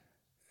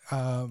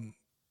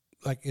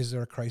 is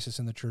there a crisis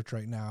in the church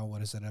right now? What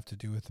does that have to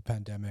do with the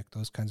pandemic?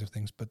 Those kinds of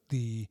things. But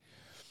the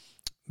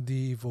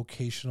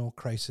vocational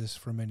crisis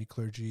for many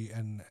clergy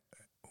and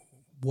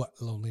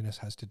what loneliness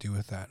has to do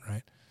with that,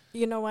 right?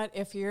 You know what?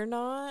 If you're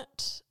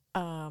not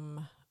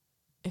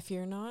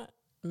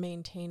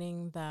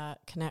maintaining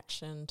that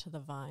connection to the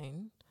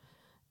vine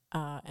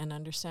and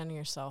understanding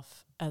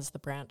yourself as the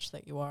branch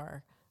that you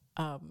are,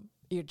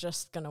 you're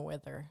just going to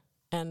wither.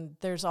 And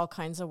there's all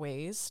kinds of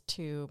ways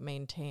to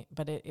maintain,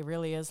 but it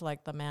really is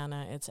like the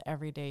manna. It's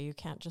every day. You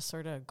can't just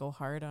sort of go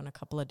hard on a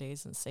couple of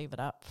days and save it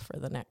up for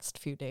the next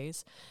few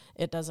days.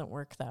 It doesn't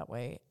work that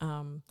way.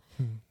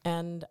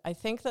 And I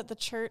think that the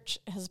church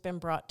has been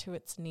brought to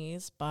its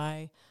knees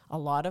by a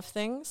lot of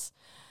things.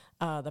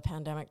 The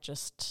pandemic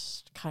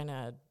just kind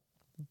of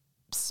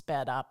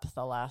sped up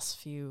the last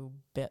few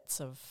bits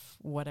of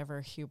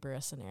whatever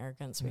hubris and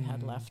arrogance we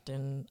had left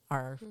in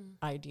our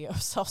idea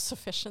of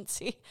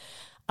self-sufficiency.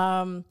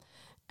 And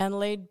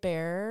laid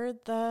bare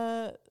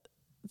the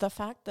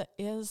fact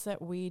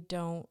that we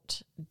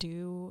don't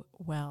do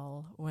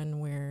well when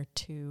we're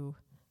too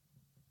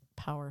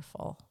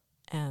powerful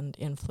and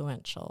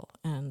influential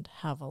and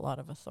have a lot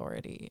of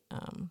authority.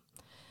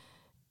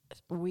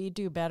 We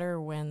do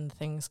better when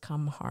things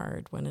come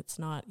hard, when it's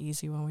not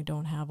easy, when we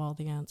don't have all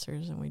the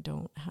answers and we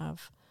don't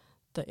have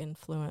the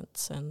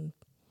influence and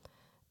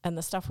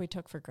the stuff we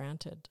took for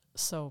granted.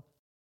 So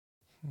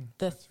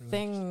the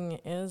thing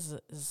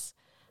is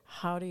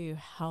how do you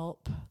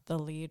help the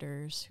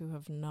leaders who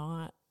have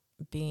not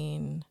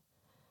been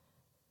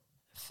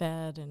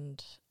fed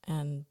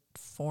and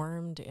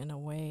formed in a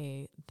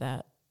way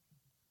that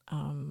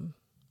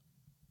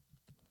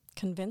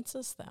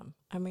convinces them?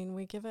 I mean,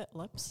 we give it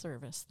lip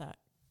service, that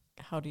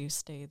how do you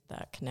stay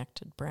that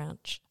connected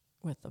branch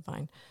with the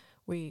vine?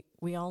 We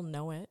all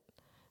know it,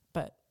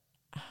 but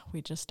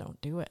we just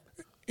don't do it.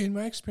 In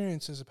my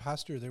experience as a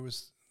pastor, there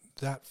was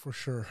that for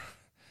sure.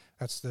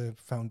 That's the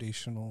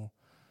foundational.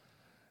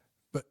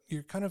 But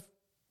you're kind of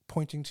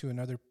pointing to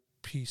another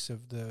piece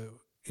of the,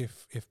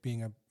 if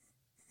being a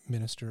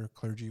minister or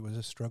clergy was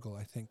a struggle,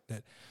 I think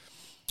that,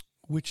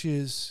 which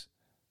is,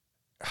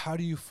 how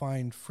do you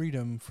find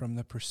freedom from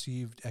the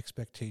perceived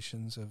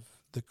expectations of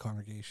the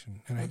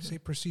congregation? And I say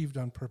perceived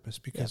on purpose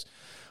because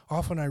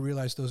often I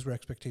realized those were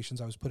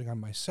expectations I was putting on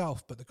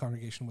myself, but the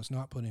congregation was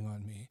not putting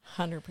on me.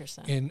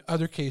 100%. In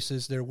other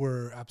cases, there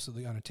were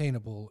absolutely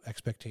unattainable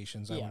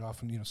expectations. I would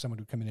often, someone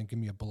would come in and give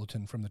me a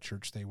bulletin from the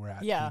church they were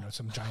at,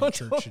 some giant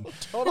church. And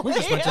we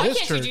just went to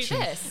this church.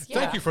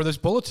 Thank you for this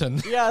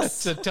bulletin.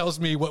 Yes. That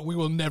tells me what we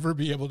will never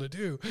be able to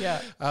do.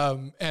 Yeah.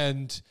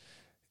 And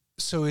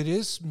so it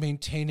is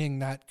maintaining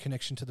that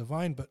connection to the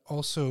vine, but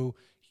also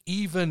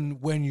even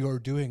when you're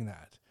doing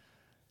that,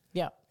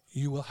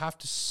 you will have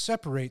to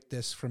separate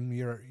this from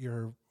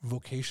your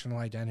vocational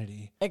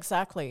identity.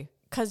 Exactly.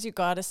 Because you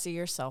got to see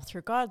yourself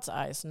through God's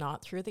eyes,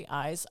 not through the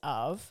eyes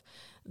of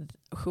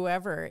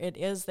whoever it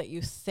is that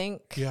you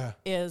think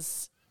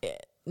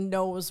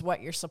knows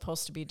what you're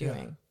supposed to be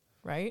doing,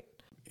 right?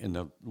 In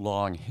the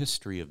long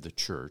history of the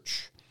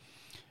church,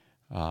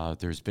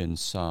 there's been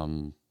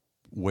some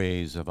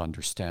ways of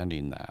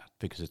understanding that,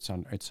 because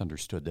it's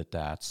understood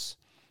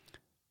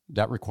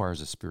that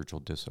requires a spiritual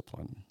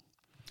discipline.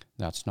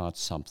 That's not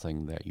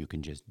something that you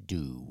can just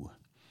do,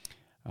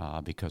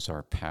 because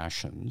our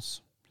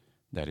passions,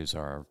 that is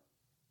our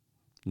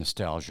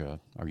nostalgia,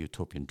 our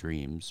utopian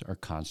dreams, are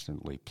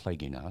constantly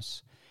plaguing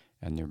us,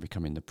 and they're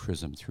becoming the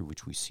prism through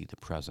which we see the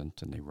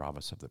present, and they rob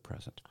us of the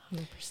present.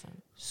 100%.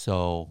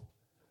 So,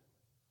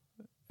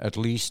 at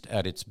least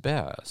at its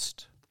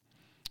best,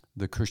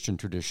 the Christian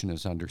tradition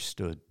has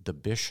understood the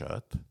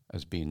bishop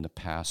as being the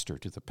pastor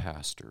to the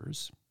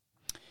pastors,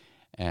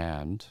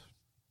 and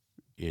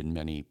in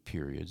many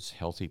periods,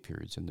 healthy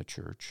periods in the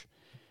church,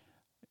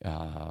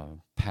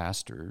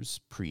 pastors,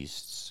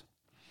 priests,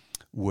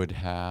 would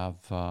have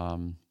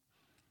I'm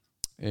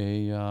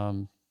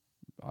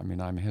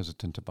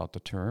hesitant about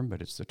the term,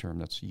 but it's the term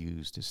that's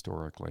used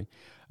historically,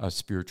 a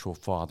spiritual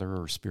father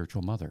or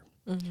spiritual mother,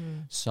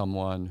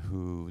 someone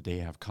who they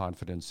have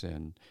confidence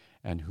in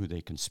and who they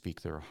can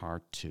speak their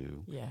heart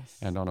to. Yes.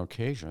 And on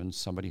occasion,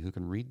 somebody who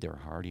can read their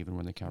heart even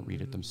when they can't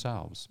read it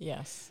themselves.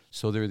 Yes.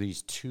 So there are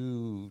these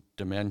two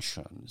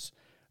dimensions,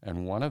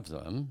 and one of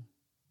them,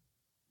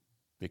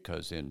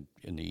 because in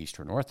the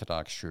Eastern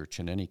Orthodox Church,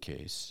 in any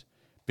case,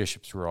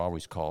 bishops were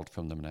always called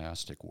from the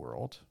monastic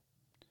world.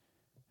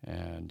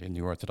 And in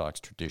the Orthodox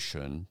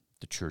tradition,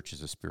 the church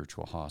is a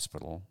spiritual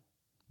hospital.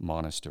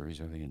 Monasteries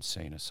are the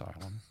insane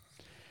asylum.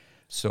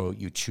 So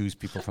you choose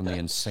people from the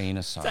insane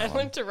asylum.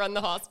 Silent to run the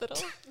hospital?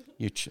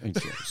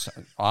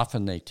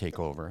 Often they take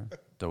over.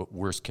 The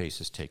worst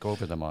cases take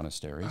over the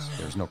monasteries.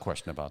 There's no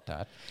question about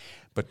that.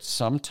 But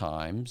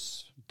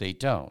sometimes they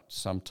don't.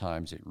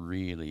 Sometimes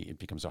it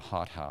becomes a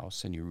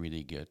hothouse and you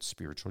really get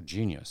spiritual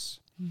genius.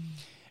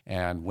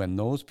 And when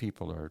those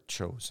people are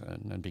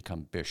chosen and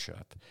become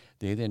bishop,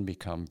 they then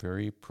become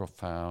very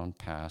profound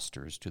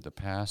pastors to the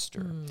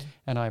pastor.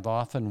 And I've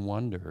often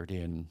wondered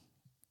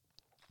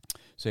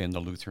say in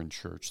the Lutheran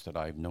Church that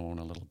I've known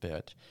a little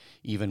bit,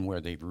 even where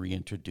they've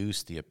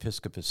reintroduced the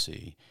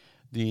episcopacy,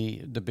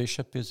 the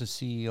bishop is a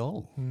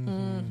CEO.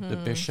 The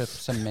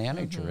bishop's a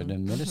manager, an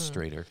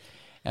administrator.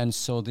 And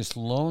so this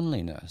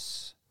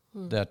loneliness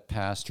that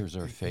pastors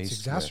are faced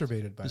it's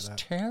exacerbated by is that.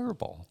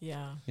 Terrible.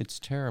 Yeah. It's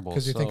terrible.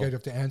 Because you think I'd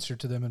have to answer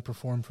to them and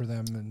perform for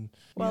them.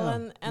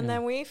 And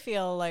then we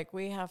feel like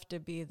we have to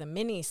be the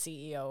mini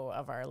CEO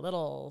of our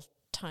little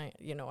time,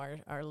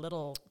 our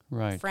little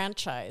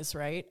franchise,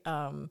 right?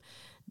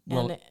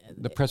 Well, And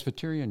the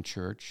Presbyterian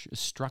Church is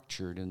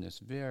structured in this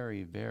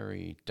very,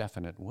 very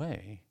definite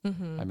way.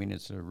 I mean,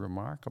 it's a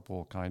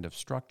remarkable kind of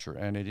structure,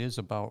 and it is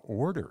about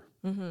order.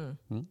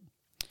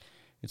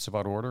 It's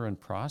about order and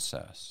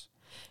process.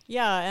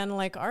 yeah, and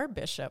like our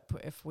bishop,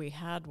 if we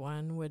had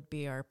one, would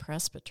be our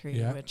presbytery,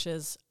 Yeah. which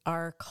is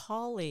our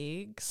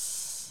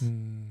colleagues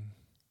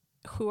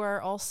who are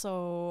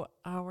also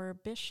our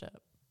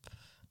bishop.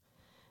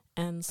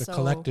 And The so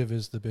collective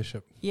is the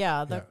bishop,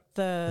 yeah, the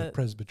the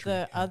presbytery.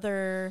 the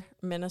other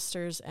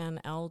ministers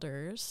and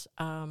elders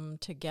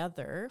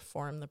together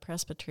form the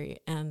presbytery,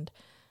 and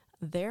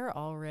they're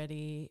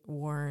already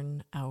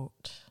worn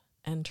out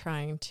and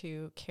trying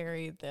to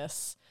carry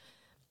this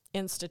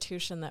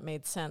institution that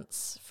made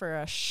sense for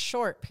a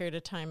short period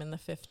of time in the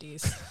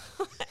 50s.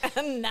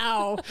 And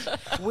now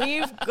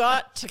we've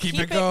got to keep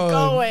it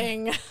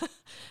going.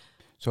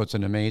 So it's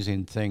an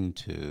amazing thing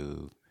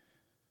to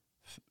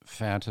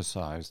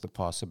fantasize the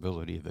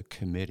possibility of a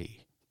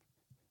committee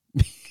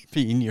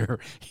being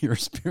your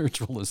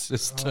spiritual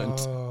assistant.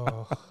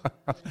 Oh,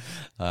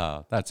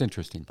 That's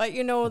interesting. But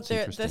you know, That's the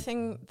interesting.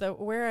 thing that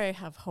where I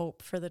have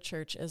hope for the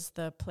church is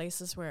the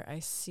places where I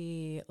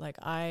see, like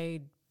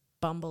I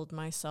bumbled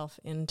myself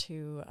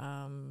into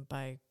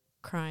by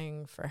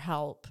crying for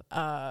help,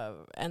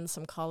 and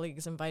some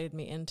colleagues invited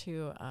me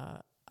into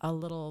a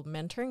little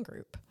mentoring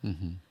group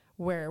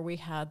where we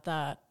had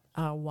that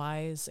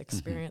wise,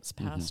 experienced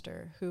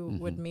pastor who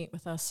would meet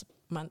with us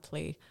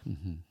monthly,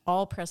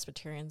 all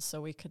Presbyterians,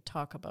 so we could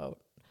talk about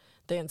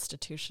the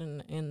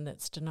institution in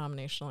its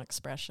denominational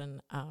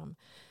expression.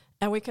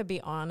 And we could be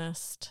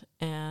honest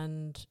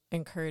and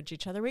encourage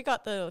each other. We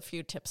got the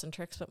few tips and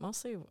tricks, but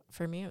mostly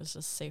for me, it was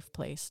just a safe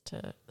place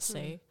to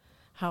say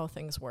how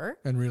things were.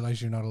 and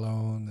realize you're not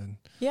alone. And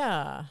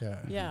Yeah.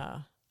 yeah,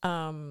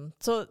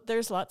 So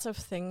there's lots of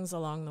things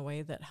along the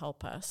way that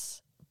help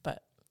us.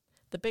 But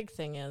the big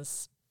thing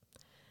is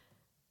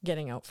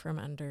getting out from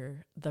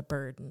under the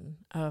burden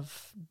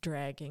of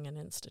dragging an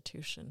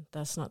institution.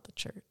 That's not the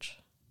church.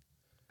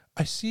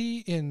 I see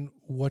in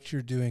what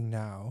you're doing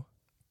now,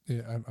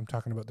 I'm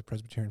talking about the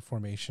Presbyterian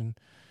formation,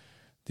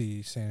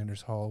 the St.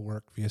 Andrews Hall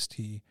work,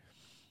 VST.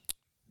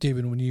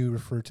 David, when you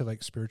refer to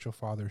like spiritual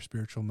father,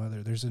 spiritual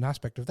mother, there's an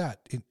aspect of that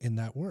in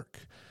that work.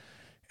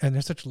 And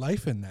there's such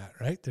life in that,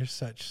 right? There's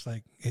such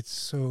like, it's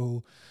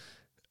so,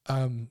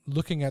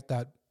 looking at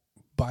that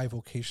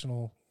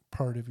bivocational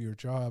part of your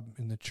job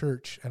in the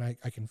church, and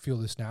I can feel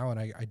this now and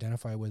I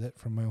identify with it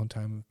from my own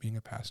time of being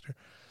a pastor.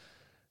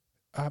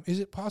 Is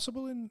it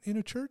possible in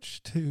a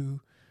church to,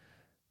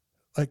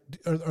 like,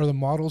 are the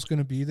models going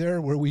to be there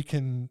where we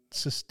can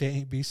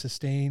be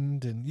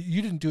sustained? And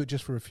you didn't do it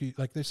just for a few,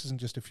 like this isn't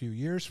just a few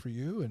years for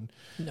you. And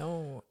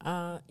No.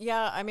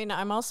 Yeah, I mean,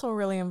 I'm also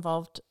really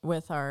involved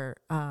with our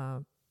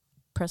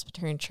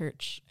Presbyterian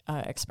Church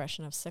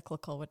expression of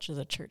cyclical, which is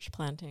a church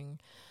planting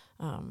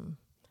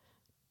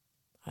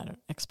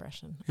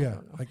expression. I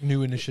don't know. like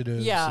new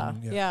initiatives. Yeah,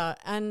 and, yeah.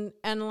 And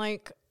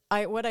like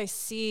what I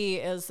see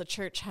is the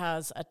church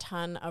has a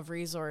ton of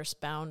resource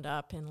bound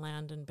up in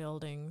land and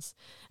buildings,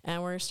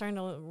 and we're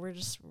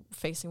just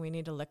facing, we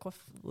need to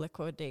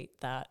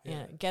liquidate that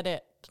and get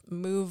it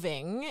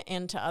moving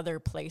into other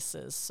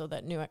places so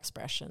that new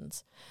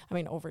expressions, I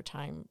mean, over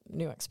time,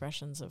 new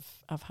expressions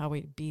of how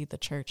we be the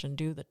church and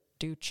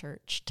do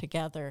church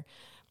together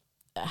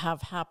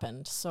have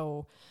happened.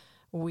 So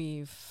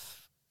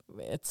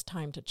it's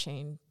time to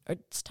change.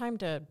 It's time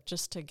to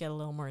just to get a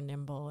little more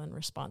nimble and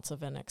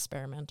responsive and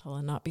experimental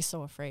and not be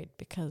so afraid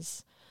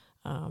because,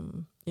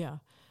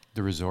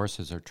 The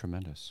resources are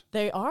tremendous.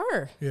 they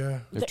are. Yeah.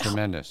 They're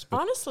tremendous.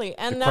 But Honestly,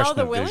 and the now question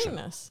the of vision.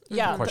 willingness. the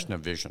Yeah. question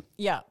of vision.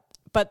 Yeah.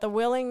 But the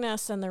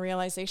willingness and the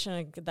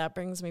realization, that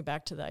brings me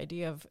back to the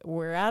idea of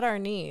we're at our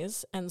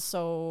knees. And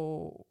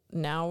so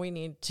now we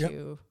need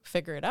to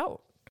figure it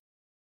out.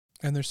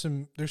 And there's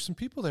some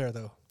people there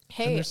though.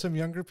 Hey. And there's some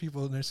younger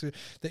people and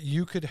that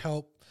you could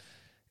help,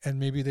 and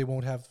maybe they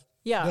won't have,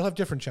 Yeah. they'll have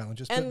different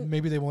challenges, but And-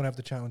 maybe they won't have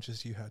the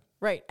challenges you had.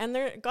 Right.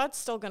 And God's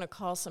still going to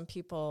call some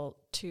people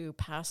to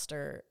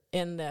pastor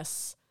in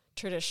this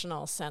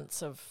traditional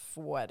sense of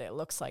what it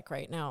looks like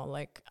right now.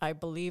 Like, I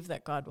believe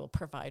that God will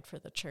provide for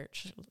the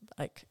church.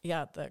 Like,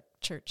 yeah, the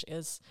church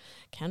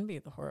can be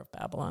the whore of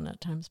Babylon at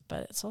times,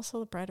 but it's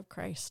also the bride of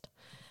Christ.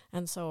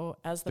 And so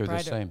as the They're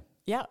bride the same.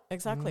 yeah,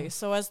 exactly.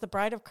 So as the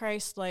bride of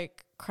Christ,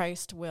 like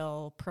Christ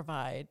will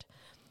provide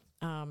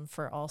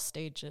for all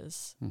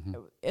stages.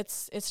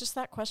 It's just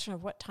that question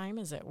of what time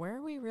is it? Where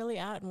are we really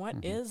at? And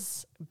what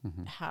is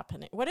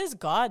happening? What is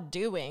God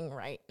doing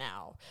right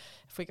now?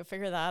 If we could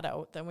figure that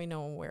out, then we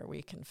know where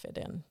we can fit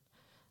in.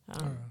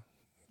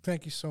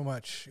 Thank you so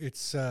much.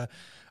 It's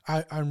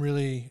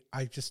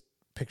I just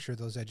picture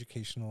those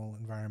educational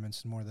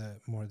environments and more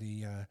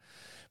the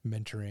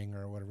mentoring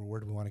or whatever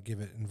word we want to give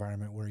it,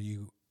 environment where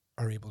you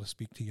are able to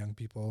speak to young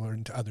people or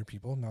to other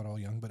people, not all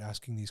young, but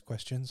asking these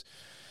questions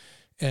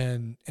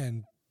and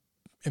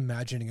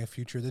imagining a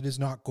future that is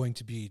not going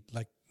to be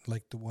like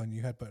the one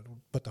you had,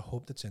 but the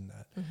hope that's in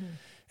that.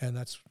 And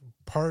that's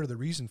part of the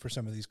reason for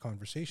some of these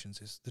conversations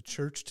is the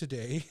church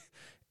today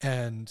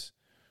and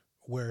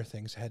where are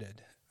things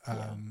headed.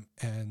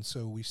 And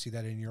so we see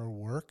that in your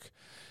work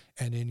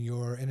and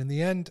in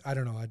the end, I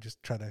don't know, I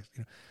just try to,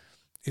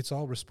 it's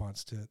all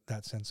response to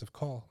that sense of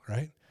call,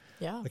 right?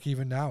 Yeah. Like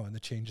even now and the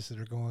changes that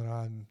are going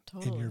on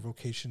in your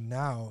vocation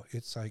now,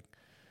 it's like,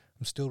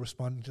 I'm still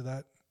responding to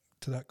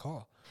that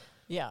call.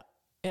 Yeah.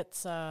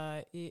 It's,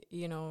 you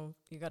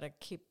got to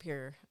keep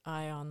your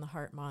eye on the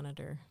heart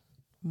monitor.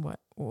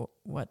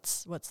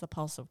 What's the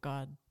pulse of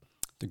God?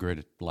 The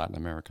great Latin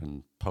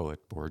American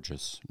poet,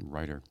 Borges, and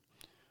writer,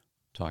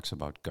 talks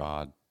about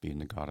God being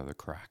the God of the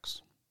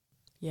cracks.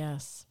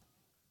 Yes.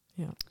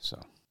 Yeah. So.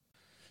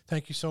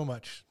 Thank you so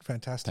much.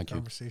 Fantastic Thank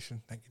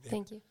conversation. Thank you, Dave.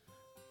 Thank you.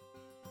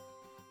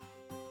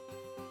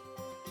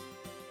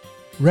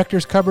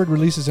 Rector's Cupboard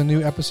releases a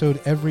new episode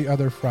every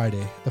other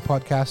Friday. The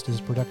podcast is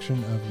a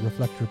production of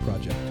Reflector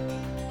Project.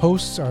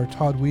 Hosts are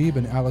Todd Weeb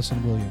and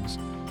Allison Williams.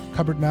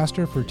 Cupboard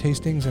master for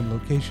tastings and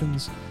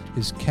locations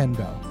is Ken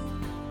Bell.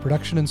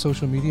 Production and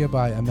social media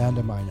by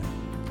Amanda Mina.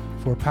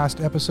 For past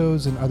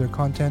episodes and other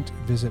content,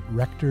 visit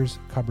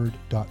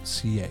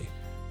rectorscupboard.ca.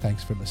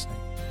 Thanks for listening.